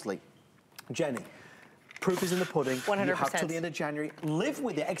 obviously, Jenny, proof is in the pudding. 100%. You have till the end of January. Live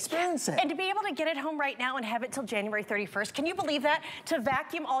with it, experience it. And to be able to get it home right now and have it till January 31st, can you believe that? To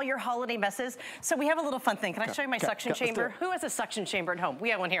vacuum all your holiday messes. So we have a little fun thing. Can I show you my suction chamber? Who has a suction chamber at home?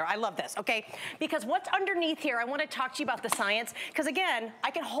 We have one here. I love this, okay? Because what's underneath here, I want to talk to you about the science. Because again, I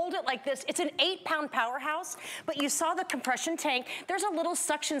can hold it like this. It's an 8-pound powerhouse, but you saw the compression tank. There's a little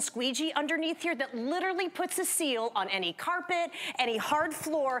suction squeegee underneath here that literally puts a seal on any carpet, any hard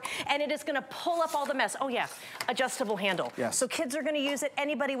floor, and it is going to pull up all the mess. Oh yeah, adjustable handle. Yes. So kids are going to use it.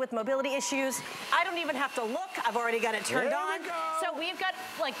 Anybody with mobility issues, I don't even have to look. I've already got it turned on. So we've got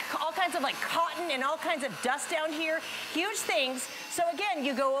like all kinds of like cotton and all kinds of dust down here. Huge things. So again,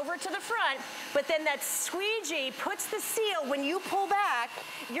 you go over to the front, but then that squeegee puts the seal. When you pull back,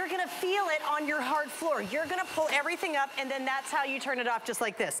 you're going to feel it on your hard floor. You're going to pull everything up, and then that's how you turn it off, just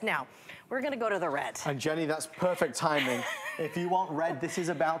like this. Now, we're going to go to the red. And Jenny, that's perfect timing. If you want red, this is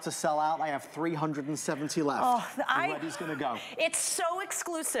about to sell out. I have 370 left. Oh, red is going to go. It's so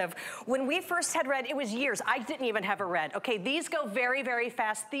exclusive. When we first had red, it was years. I didn't even have a red. Okay, these go very, very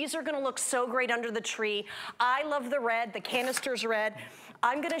fast. These are going to look so great under the tree. I love the red. The canister's red.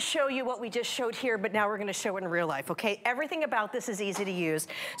 I'm going to show you what we just showed here, but now we're going to show it in real life, okay? Everything about this is easy to use.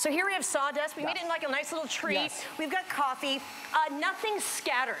 So here we have sawdust. We made it in like a nice little tree. We've got coffee. Nothing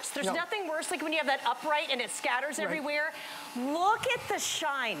scatters. There's nothing worse like when you have that upright and it scatters everywhere. Look at the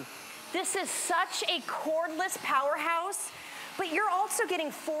shine. This is such a cordless powerhouse. but you're also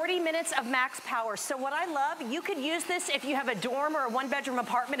getting 40 minutes of max power. So what I love, you could use this if you have a dorm or a one-bedroom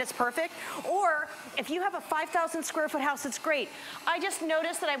apartment, it's perfect. Or if you have a 5,000 square foot house, it's great. I just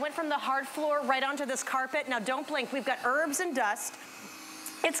noticed that I went from the hard floor right onto this carpet. Now don't blink, we've got herbs and dust.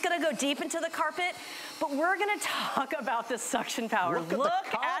 It's gonna go deep into the carpet, but we're gonna talk about the suction power.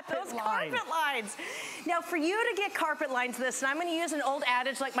 Look at those carpet lines. Now for you to get carpet lines this, and I'm gonna use an old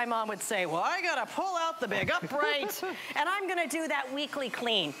adage like my mom would say, well, I gotta pull out the big upright, and I'm gonna do that weekly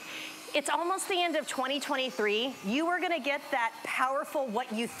clean. It's almost the end of 2023. You are gonna get that powerful,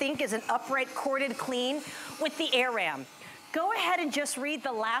 what you think is an upright corded clean with the AirRam. Go ahead and just read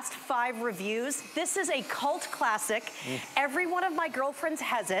the last 5 reviews. This is a cult classic. Every one of my girlfriends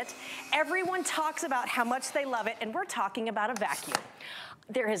has it. Everyone talks about how much they love it, and we're talking about a vacuum.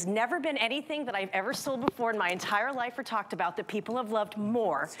 There has never been anything that I've ever sold before in my entire life or talked about that people have loved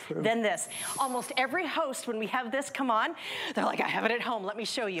more than this. Almost every host, when we have this come on, they're like, I have it at home, let me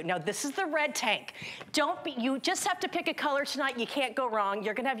show you. Now this is the red tank. You just have to pick a color tonight, you can't go wrong.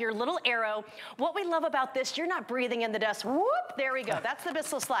 You're gonna have your little arrow. What we love about this, you're not breathing in the dust. Whoop, there we go, that's the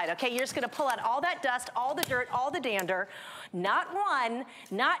Bissell slide, okay? You're just gonna pull out all that dust, all the dirt, all the dander. Not 1,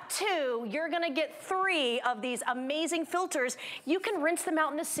 not 2, you're gonna get 3 of these amazing filters. You can rinse them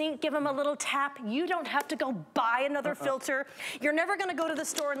out in the sink, give them a little tap. You don't have to go buy another filter. You're never gonna go to the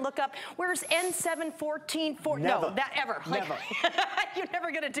store and look up, where's N714? No, that ever. Never. You're never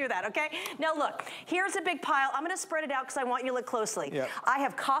gonna do that, okay? Now look, here's a big pile. I'm gonna spread it out because I want you to look closely. Yep. I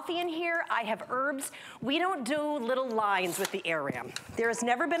have coffee in here, I have herbs. We don't do little lines with the AirRam. There has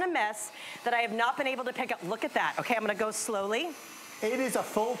never been a mess that I have not been able to pick up. Look at that, okay? I'm gonna go slowly. It is a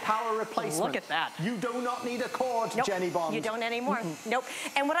full power replacement. Look at that. You do not need a cord, nope, Jenny Bond. You don't anymore. Nope.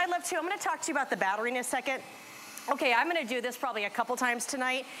 And what I love too, I'm gonna talk to you about the battery in a second. Okay, I'm gonna do this probably a couple times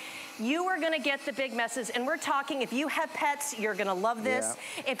tonight. You are gonna get the big messes, and we're talking, if you have pets, you're gonna love this.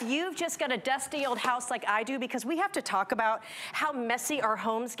 Yeah. If you've just got a dusty old house like I do, because we have to talk about how messy our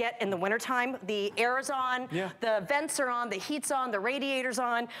homes get in the wintertime. The air is on, the vents are on, the heat's on, the radiator's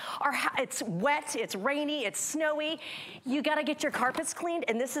on. It's wet, it's rainy, it's snowy. You gotta get your carpets cleaned,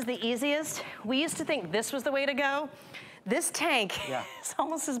 and this is the easiest. We used to think this was the way to go. This tank is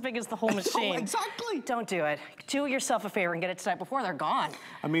almost as big as the whole machine. Exactly. Don't do it. Do yourself a favor and get it tonight before they're gone.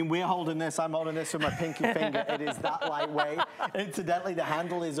 I mean, we're holding this, I'm holding this with my pinky finger. It is that lightweight. Incidentally, the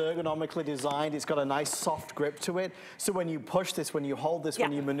handle is ergonomically designed. It's got a nice soft grip to it. So when you push this, when you hold this,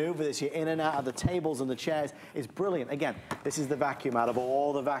 when you maneuver this, you're in and out of the tables and the chairs. It's brilliant. Again, this is the vacuum out of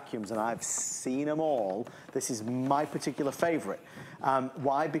all the vacuums, and I've seen them all. This is my particular favorite.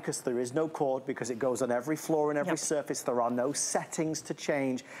 Why? Because there is no cord, because it goes on every floor and every surface. There are no settings to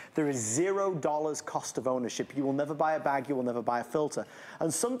change. There is $0 cost of ownership. You will never buy a bag, you will never buy a filter.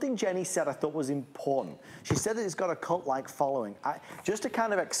 And something Jenny said I thought was important. She said that it's got a cult-like following. Just to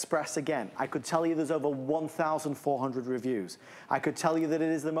kind of express again, I could tell you there's over 1,400 reviews. I could tell you that it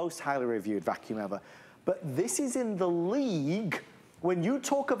is the most highly reviewed vacuum ever. But this is in the league. When you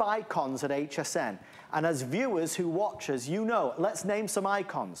talk of icons at HSN, and as viewers who watch us, you know, let's name some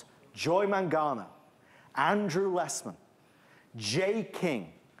icons. Joy Mangano, Andrew Lessman, Jay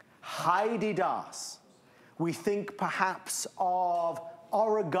King, Heidi Das. We think perhaps of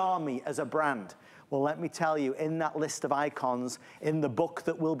origami as a brand. Well, let me tell you, in that list of icons, in the book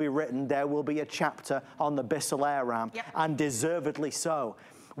that will be written, there will be a chapter on the Bissell AirRam, and deservedly so.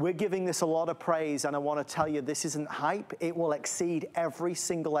 We're giving this a lot of praise, and I want to tell you this isn't hype. It will exceed every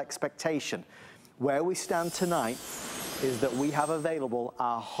single expectation. Where we stand tonight is that we have available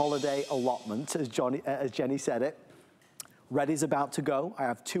our holiday allotment, as Jenny said it. Red is about to go. I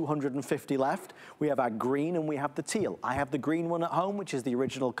have 250 left. We have our green and we have the teal. I have the green one at home, which is the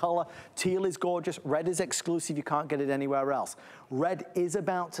original color. Teal is gorgeous. Red is exclusive. You can't get it anywhere else. Red is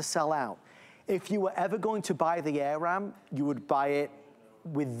about to sell out. If you were ever going to buy the AirRam, you would buy it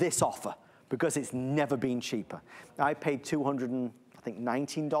with this offer, because it's never been cheaper. I paid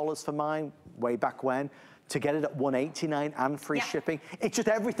 $219 for mine way back when. To get it at $189 and free shipping. It's just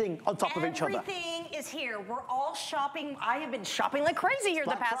everything on top of each other. Everything is here. We're all shopping. I have been shopping like crazy here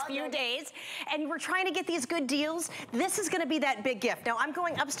the past few days, and we're trying to get these good deals. This is gonna be that big gift. Now, I'm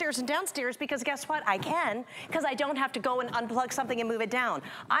going upstairs and downstairs because guess what? I can, because I don't have to go and unplug something and move it down.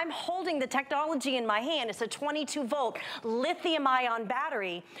 I'm holding the technology in my hand. It's a 22-volt lithium-ion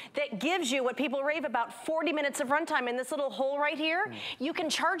battery that gives you what people rave about, 40 minutes of runtime in this little hole right here. You can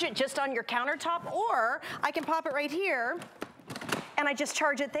charge it just on your countertop, or I can pop it right here and I just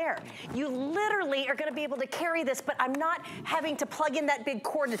charge it there. You literally are gonna be able to carry this, but I'm not having to plug in that big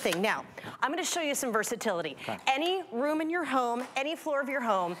cord thing. Now, I'm gonna show you some versatility. Okay. Any room in your home, any floor of your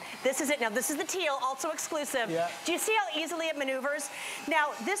home, this is it. Now, this is the teal, also exclusive. Yeah. Do you see how easily it maneuvers?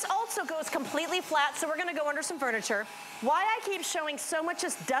 Now, this also goes completely flat, so we're gonna go under some furniture. Why I keep showing so much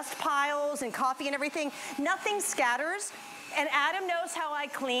as dust piles and coffee and everything, nothing scatters. And Adam knows how I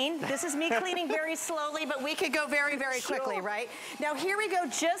clean. This is me cleaning very slowly, but we could go very, very quickly, right? Now here we go,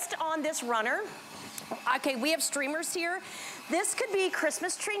 just on this runner. Okay, we have streamers here. This could be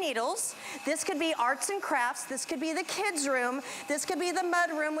Christmas tree needles. This could be arts and crafts. This could be the kids' room. This could be the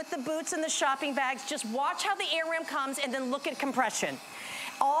mud room with the boots and the shopping bags. Just watch how the air ram comes and then look at compression.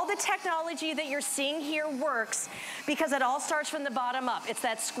 All the technology that you're seeing here works because it all starts from the bottom up. It's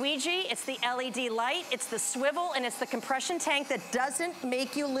that squeegee, it's the LED light, it's the swivel, and it's the compression tank that doesn't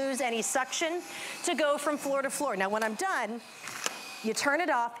make you lose any suction to go from floor to floor. Now, when I'm done, you turn it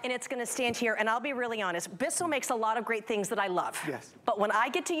off and it's gonna stand here, and I'll be really honest, Bissell makes a lot of great things that I love. Yes. But when I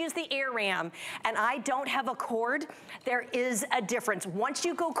get to use the air ram and I don't have a cord, there is a difference. Once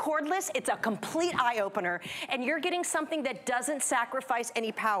you go cordless, it's a complete eye-opener, and you're getting something that doesn't sacrifice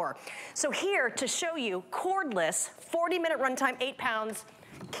any power. So here, to show you, cordless, 40-minute runtime, 8 pounds,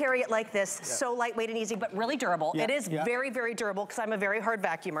 carry it like this, so lightweight and easy, but really durable. It is very, very durable because I'm a very hard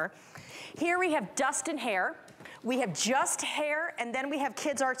vacuumer. Here we have dust and hair. We have just hair, and then we have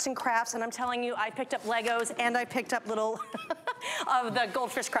kids' arts and crafts, and I'm telling you, I picked up Legos, and I picked up little of the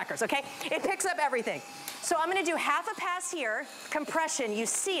goldfish crackers, okay? It picks up everything. So I'm gonna do half a pass here, compression, you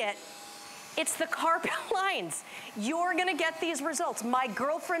see it. It's the carpet lines. You're gonna get these results. My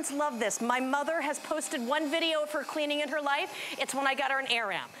girlfriends love this. My mother has posted one video of her cleaning in her life. It's when I got her an air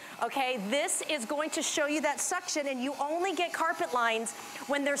ram, okay? This is going to show you that suction, and you only get carpet lines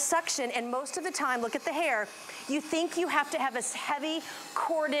when there's suction, and most of the time, look at the hair, you think you have to have a heavy,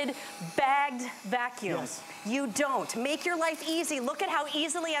 corded, bagged vacuum. Yes. You don't. Make your life easy. Look at how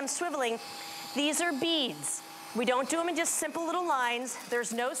easily I'm swiveling. These are beads. We don't do them in just simple little lines.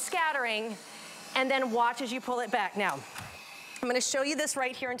 There's no scattering. And then watch as you pull it back. Now, I'm gonna show you this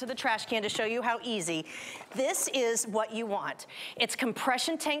right here into the trash can to show you how easy. This is what you want. It's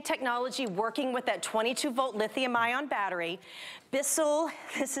compression tank technology working with that 22-volt lithium-ion battery. Bissell,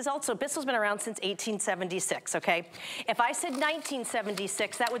 Bissell's been around since 1876, okay? If I said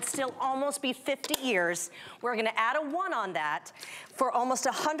 1976, that would still almost be 50 years. We're gonna add a 1 on that. For almost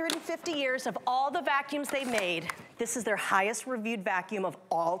 150 years of all the vacuums they made, this is their highest reviewed vacuum of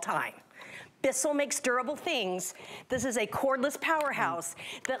all time. Bissell makes durable things. This is a cordless powerhouse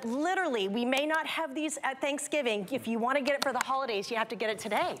that literally, we may not have these at Thanksgiving. If you want to get it for the holidays, you have to get it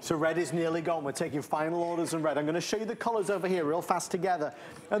today. So red is nearly gone. We're taking final orders in red. I'm going to show you the colors over here real fast together.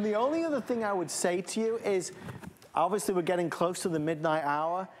 And the only other thing I would say to you is, obviously we're getting close to the midnight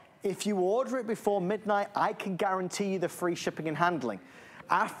hour. If you order it before midnight, I can guarantee you the free shipping and handling.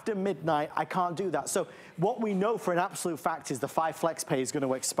 After midnight, I can't do that. So what we know for an absolute fact is the 5 flex pay is going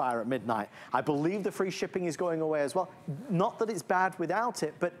to expire at midnight. I believe the free shipping is going away as well. Not that it's bad without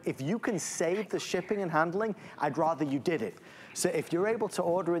it, but if you can save the shipping and handling, I'd rather you did it. So if you're able to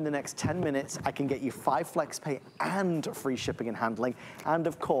order in the next 10 minutes, I can get you 5 flex pay and free shipping and handling. And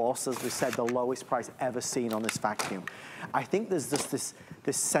of course, as we said, the lowest price ever seen on this vacuum. I think there's just this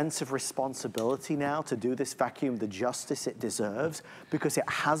sense of responsibility now to do this vacuum the justice it deserves, because it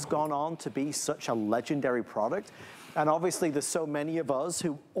has gone on to be such a legendary product. And obviously there's so many of us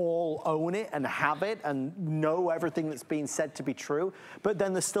who all own it and have it and know everything that's being said to be true. But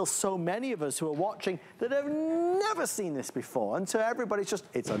then there's still so many of us who are watching that have never seen this before. And so everybody's just,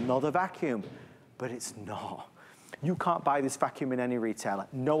 it's another vacuum, but it's not. You can't buy this vacuum in any retailer.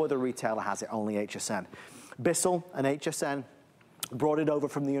 No other retailer has it, only HSN. Bissell and HSN brought it over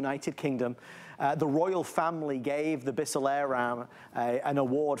from the United Kingdom. The royal family gave the Bissell Air Ram an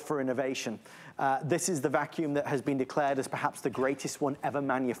award for innovation. This is the vacuum that has been declared as perhaps the greatest one ever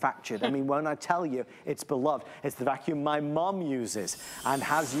manufactured. I mean, when I tell you it's beloved, it's the vacuum my mom uses and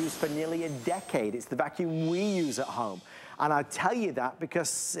has used for nearly a decade. It's the vacuum we use at home. And I tell you that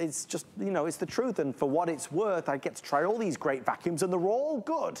because it's just, you know, it's the truth. And for what it's worth, I get to try all these great vacuums and they're all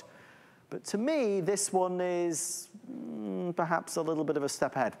good. But to me, this one is perhaps a little bit of a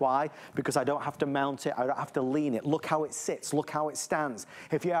step ahead. Why? Because I don't have to mount it, I don't have to lean it. Look how it sits, look how it stands.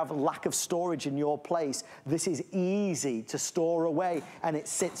 If you have a lack of storage in your place, this is easy to store away and it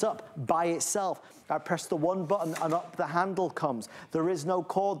sits up by itself. I press the one button and up the handle comes. There is no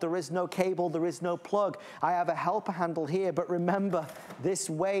cord, there is no cable, there is no plug. I have a helper handle here, but remember, this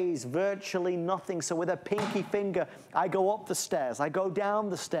weighs virtually nothing. So with a pinky finger, I go up the stairs, I go down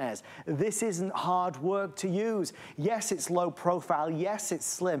the stairs. This isn't hard work to use. Yes, Yes, it's low profile. Yes, it's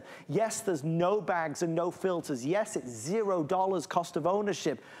slim. Yes, there's no bags and no filters. Yes, it's $0 cost of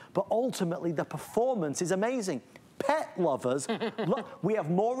ownership. But ultimately, the performance is amazing. Pet lovers, look, we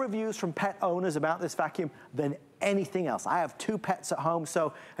have more reviews from pet owners about this vacuum than anything else. I have 2 pets at home,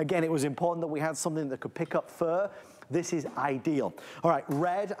 so again, it was important that we had something that could pick up fur. This is ideal. All right,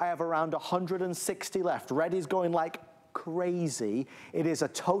 red, I have around 160 left. Red is going like crazy. It is a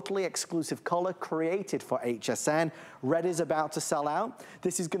totally exclusive color created for HSN. Red is about to sell out.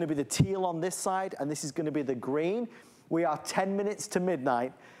 This is going to be the teal on this side, and this is going to be the green. We are 10 minutes to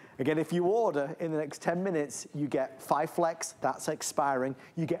midnight. Again, if you order in the next 10 minutes, you get 5 flex, that's expiring.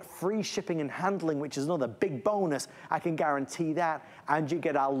 You get free shipping and handling, which is another big bonus. I can guarantee that. And you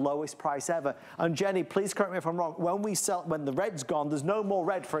get our lowest price ever. And Jenny, please correct me if I'm wrong. When the red's gone, there's no more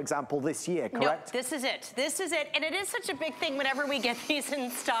red, for example, this year, correct? No, this is it. This is it. And it is such a big thing whenever we get these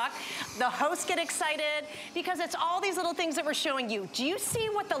in stock. The hosts get excited because it's all these little things that we're showing you. Do you see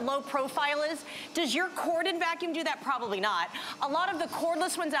what the low profile is? Does your corded vacuum do that? Probably not. A lot of the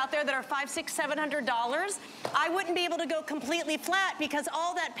cordless ones out there that are $500, $600, $700, I wouldn't be able to go completely flat because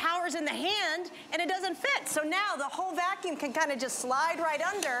all that power's in the hand and it doesn't fit. So now the whole vacuum can kind of just slide right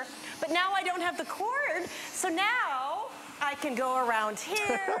under, but now I don't have the cord, so now I can go around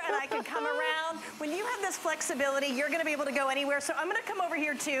here and I can come around. When you have this flexibility, you're gonna be able to go anywhere. So I'm gonna come over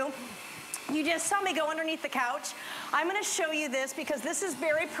here too. You just saw me go underneath the couch. I'm gonna show you this because this is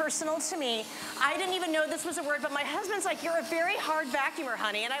very personal to me. I didn't even know this was a word, but my husband's like, you're a very hard vacuumer,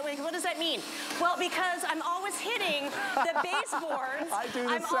 honey. And I went, what does that mean? Well, because I'm always hitting the baseboards.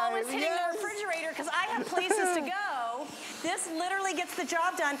 I'm always hitting the refrigerator because I have places to go. This literally gets the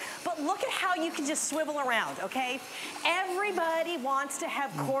job done, but look at how you can just swivel around, okay? Everybody wants to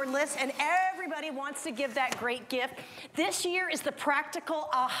have cordless and everybody wants to give that great gift. This year is the practical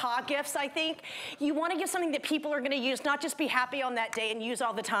aha gifts, I think. You wanna give something that people are gonna use, not just be happy on that day and use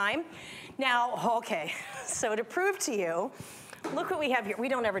all the time. Now, okay, so to prove to you, look what we have here. We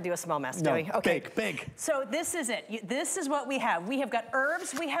don't ever do a small mess, do we? Okay. Big. So this is it. This is what we have. We have got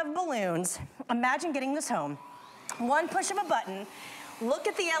herbs, we have balloons. Imagine getting this home. One push of a button. Look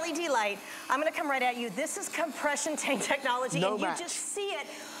at the LED light. I'm gonna come right at you. This is compression tank technology, and you just see it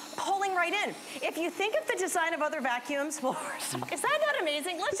pulling right in. If you think of the design of other vacuums, well, is that not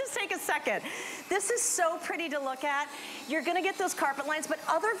amazing? Let's just take a second. This is so pretty to look at. You're gonna get those carpet lines, but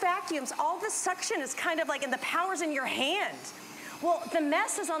other vacuums, all the suction is kind of like, and the power's in your hand. Well, the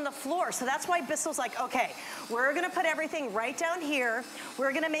mess is on the floor, so that's why Bissell's like, okay, we're gonna put everything right down here,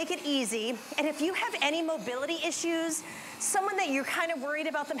 we're gonna make it easy, and if you have any mobility issues, someone that you're kind of worried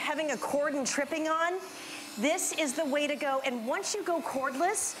about them having a cord and tripping on, this is the way to go, and once you go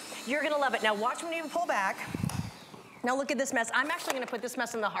cordless, you're gonna love it. Now watch when you pull back. Now look at this mess. I'm actually gonna put this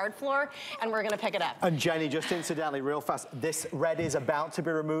mess on the hard floor and we're gonna pick it up. And Jenny, just incidentally, real fast, this red is about to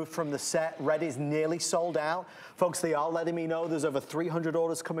be removed from the set. Red is nearly sold out. Folks, they are letting me know there's over 300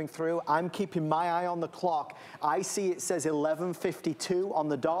 orders coming through. I'm keeping my eye on the clock. I see it says 11:52 on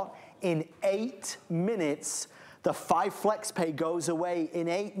the dot. In 8 minutes, the 5 flex pay goes away. In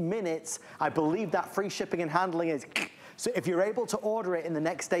 8 minutes, I believe that free shipping and handling is... So if you're able to order it in the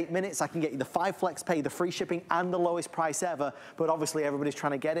next 8 minutes, I can get you the 5 flex pay, the free shipping, and the lowest price ever. But obviously, everybody's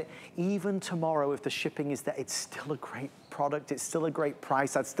trying to get it. Even tomorrow, if the shipping is there, it's still a great product. It's still a great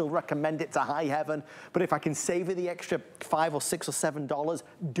price. I'd still recommend it to high heaven. But if I can save you the extra $5 or $6 or $7,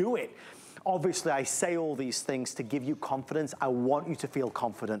 do it. Obviously, I say all these things to give you confidence. I want you to feel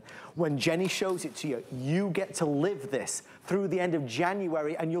confident. When Jenny shows it to you, you get to live this through the end of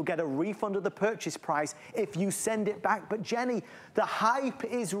January, and you'll get a refund of the purchase price if you send it back. But Jenny, the hype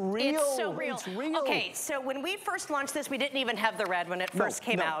is real. It's so real. It's real. Okay, so when we first launched this, we didn't even have the red when it first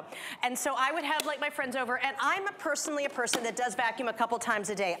came out. And so I would have like my friends over, and I'm personally a person that does vacuum a couple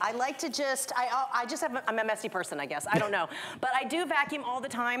times a day. I like to just, I'm a messy person, I guess. I don't know. But I do vacuum all the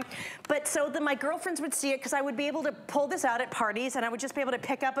time. But so then my girlfriends would see it because I would be able to pull this out at parties, and I would just be able to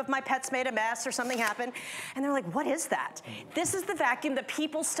pick up if my pets made a mess or something happened. And they're like, what is that? This is the vacuum that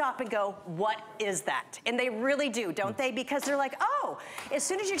people stop and go, what is that? And they really do, don't they? Because they're like, oh, as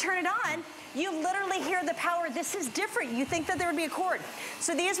soon as you turn it on, you literally hear the power. This is different. You think that there would be a cord.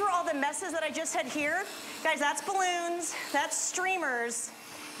 So these were all the messes that I just had here. Guys, that's balloons, that's streamers.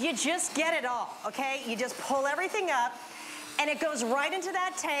 You just get it all, okay? You just pull everything up, and it goes right into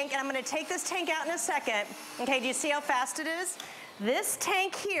that tank, and I'm gonna take this tank out in a second. Okay, do you see how fast it is? This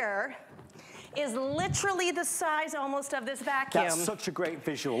tank here is literally the size almost of this vacuum. That's such a great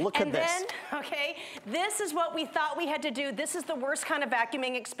visual. Look at this. And then, okay, this is what we thought we had to do. This is the worst kind of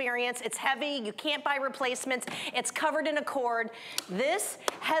vacuuming experience. It's heavy. You can't buy replacements. It's covered in a cord. This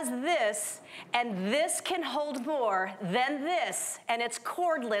has this, and this can hold more than this, and it's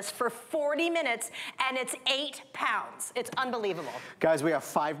cordless for 40 minutes, and it's 8 pounds. It's unbelievable. Guys, we have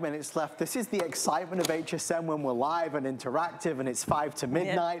 5 minutes left. This is the excitement of HSN when we're live and interactive, and it's 5 to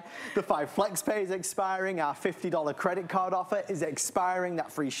midnight. The 5 Flex Pay is expiring. Our $50 credit card offer is expiring.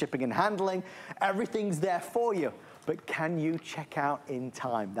 That free shipping and handling. Everything's there for you. But can you check out in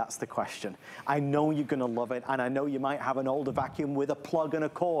time? That's the question. I know you're gonna love it, and I know you might have an older vacuum with a plug and a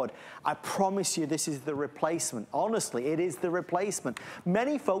cord. I promise you this is the replacement. Honestly, it is the replacement.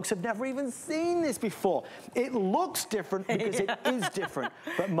 Many folks have never even seen this before. It looks different because it is different,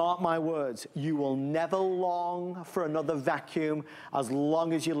 but mark my words, you will never long for another vacuum as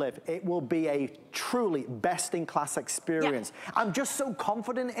long as you live. It will be a truly best-in-class experience. I'm just so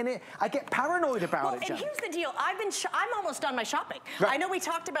confident in it, I get paranoid about it, Jen. And here's the deal, I'm almost done my shopping. Right. I know we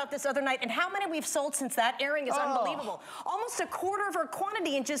talked about this other night, and how many we've sold since that airing is unbelievable. Almost a quarter of our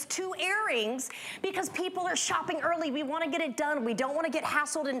quantity in just 2 airings because people are shopping early. We want to get it done. We don't want to get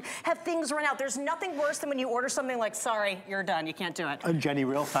hassled and have things run out. There's nothing worse than when you order something like, sorry, you're done. You can't do it. And Jenny,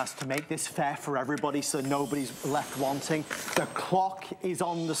 real fast, to make this fair for everybody so nobody's left wanting, the clock is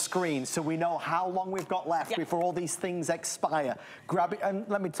on the screen so we know how long we've got left before all these things expire. Grab it, and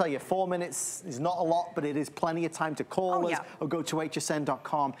let me tell you, 4 minutes is not a lot, but it is plenty of time to call us or go to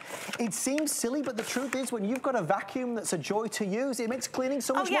hsn.com. It seems silly, but the truth is when you've got a vacuum that's a joy to use, it makes cleaning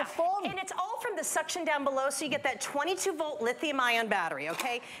so much more fun. And it's all from the suction down below, so you get that 22-volt lithium-ion battery,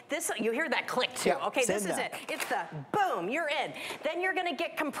 okay? This, you hear that click too, okay? This is it. It's the boom, you're in. Then you're gonna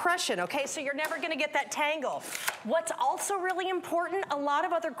get compression, okay? So you're never gonna get that tangle. What's also really important, a lot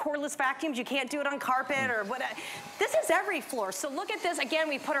of other cordless vacuums, you can't do it on carpet or what. This is every floor. So look at this. Again,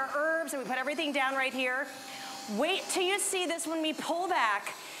 we put our herbs and we put everything down right here. Wait till you see this when we pull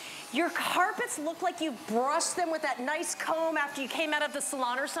back. Your carpets look like you brushed them with that nice comb after you came out of the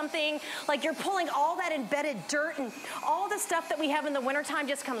salon or something. Like you're pulling all that embedded dirt and all the stuff that we have in the wintertime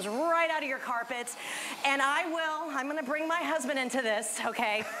just comes right out of your carpets. And I'm gonna bring my husband into this,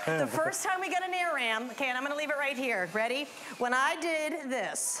 okay? The first time we got an air ram, okay, and I'm gonna leave it right here. Ready? When I did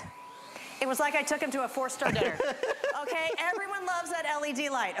this, it was like I took him to a 4-star dinner. Okay, everyone loves that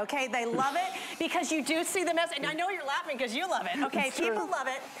LED light, okay? They love it because you do see the mess, and I know you're laughing because you love it, okay? People love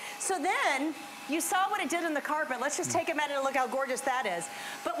it. So then, you saw what it did in the carpet. Let's just take a minute and look how gorgeous that is.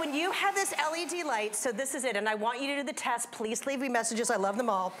 But when you have this LED light, so this is it, and I want you to do the test. Please leave me messages, I love them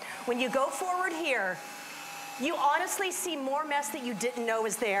all. When you go forward here, you honestly see more mess that you didn't know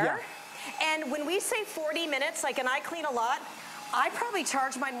was there. And when we say 40 minutes, like, and I clean a lot, I probably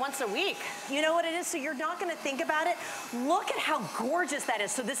charge mine once a week. You know what it is? So you're not gonna think about it. Look at how gorgeous that is.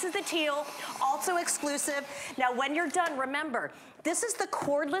 So this is the teal, also exclusive. Now when you're done, remember, this is the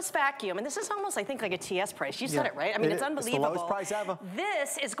cordless vacuum, and this is almost, I think, like a TS price. You said it, right? I mean, it's unbelievable. It's the lowest price ever.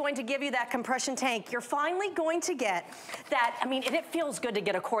 This is going to give you that compression tank. You're finally going to get that, I mean, and it feels good to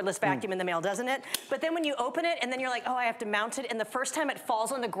get a cordless vacuum in the mail, doesn't it? But then when you open it, and then you're like, oh, I have to mount it, and the first time it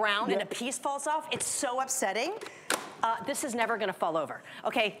falls on the ground and a piece falls off, it's so upsetting. This is never gonna fall over.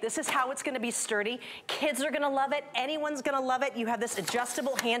 Okay, this is how it's gonna be sturdy. Kids are gonna love it, anyone's gonna love it. You have this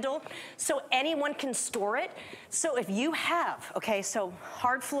adjustable handle, so anyone can store it. So if you have, okay, so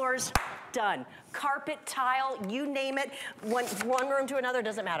hard floors, done. Carpet, tile, you name it, one room to another,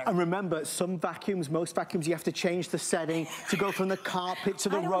 doesn't matter. And remember, some vacuums, most vacuums, you have to change the setting to go from the carpet to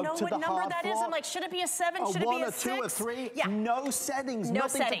the rug to the hard floor. I don't know what number that is. I'm like, should it be a 7? Should it be a 6? 1 or 2 or 3? Yeah. No settings,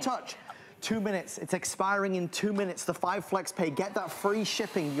 nothing to touch. 2 minutes, it's expiring in 2 minutes. The 5 Flex Pay, get that free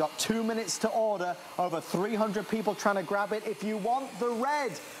shipping. You got 2 minutes to order. Over 300 people trying to grab it. If you want the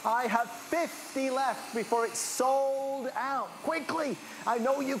red, I have 50 left before it's sold out. Quickly, I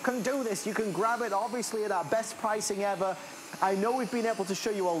know you can do this. You can grab it, obviously, at our best pricing ever. I know we've been able to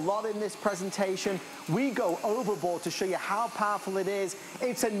show you a lot in this presentation. We go overboard to show you how powerful it is.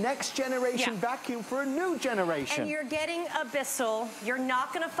 It's a next generation vacuum for a new generation. And you're getting a Bissell. You're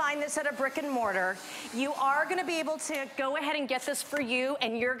not gonna find this at a brick and mortar. You are gonna be able to go ahead and get this for you,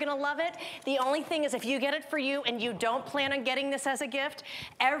 and you're gonna love it. The only thing is if you get it for you and you don't plan on getting this as a gift,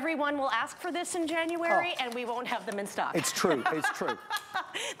 everyone will ask for this in January and we won't have them in stock. It's true, it's true.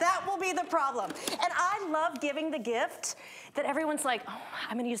 That will be the problem. And I love giving the gift. that everyone's like, oh,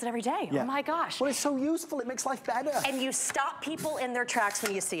 I'm gonna use it every day. Yeah. Oh my gosh. Well, it's so useful, it makes life better. And you stop people in their tracks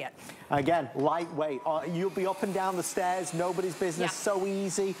when you see it. Again, lightweight. You'll be up and down the stairs, nobody's business, so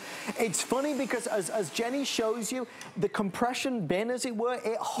easy. It's funny because as Jenny shows you, the compression bin, as it were,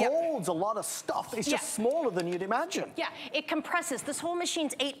 it holds a lot of stuff. It's just smaller than you'd imagine. Yeah, it compresses. This whole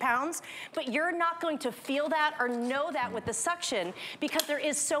machine's 8 pounds, but you're not going to feel that or know that with the suction because there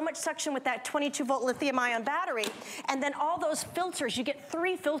is so much suction with that 22-volt lithium-ion battery. And then all those filters, you get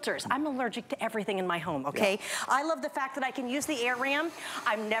 3 filters. I'm allergic to everything in my home, okay? I love the fact that I can use the air ram.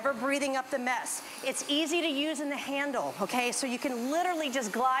 I'm never breathing up the mess. It's easy to use in the handle, okay? So you can literally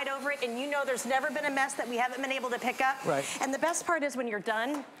just glide over it and you know there's never been a mess that we haven't been able to pick up. Right. And the best part is when you're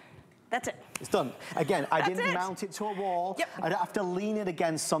done, that's it. It's done. Again, I didn't mount it to a wall. I don't have to lean it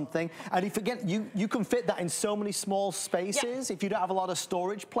against something. And if again, you can fit that in so many small spaces if you don't have a lot of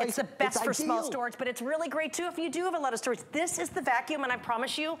storage place. It's the best for small storage, but it's really great too if you do have a lot of storage. This is the vacuum, and I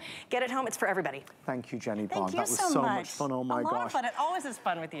promise you, get it home, it's for everybody. Thank you, Jenny Thank Bond. you That was so much fun. Oh my gosh. A lot of fun. It always is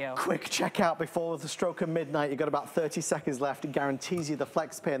fun with you. Quick checkout before the stroke of midnight. You've got about 30 seconds left. It guarantees you the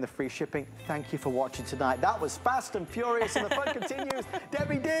flex pay and the free shipping. Thank you for watching tonight. That was Fast and Furious, and the fun continues.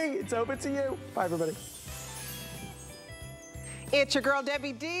 Debbie D, it's over to you. Bye, everybody. It's your girl,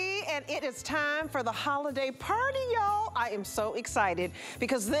 Debbie D, and it is time for the holiday party, y'all. I am so excited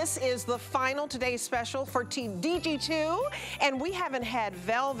because this is the final Today's Special for DG2, and we haven't had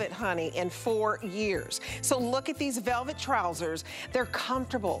velvet, honey, in 4 years. So look at these velvet trousers. They're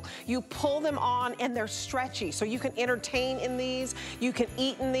comfortable. You pull them on, and they're stretchy, so you can entertain in these, you can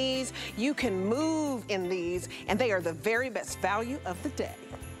eat in these, you can move in these, and they are the very best value of the day.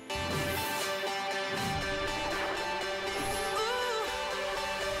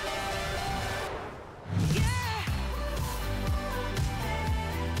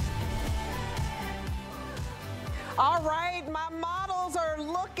 All right, my models are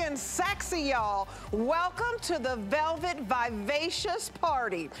looking sexy, y'all. Welcome to the Velvet Vivacious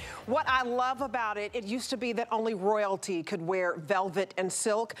Party. What I love about it, it used to be that only royalty could wear velvet and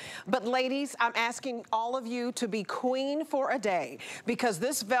silk. But ladies, I'm asking all of you to be queen for a day because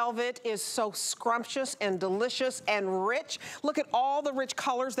this velvet is so scrumptious and delicious and rich. Look at all the rich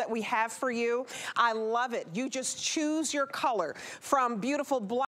colors that we have for you. I love it. You just choose your color from beautiful black,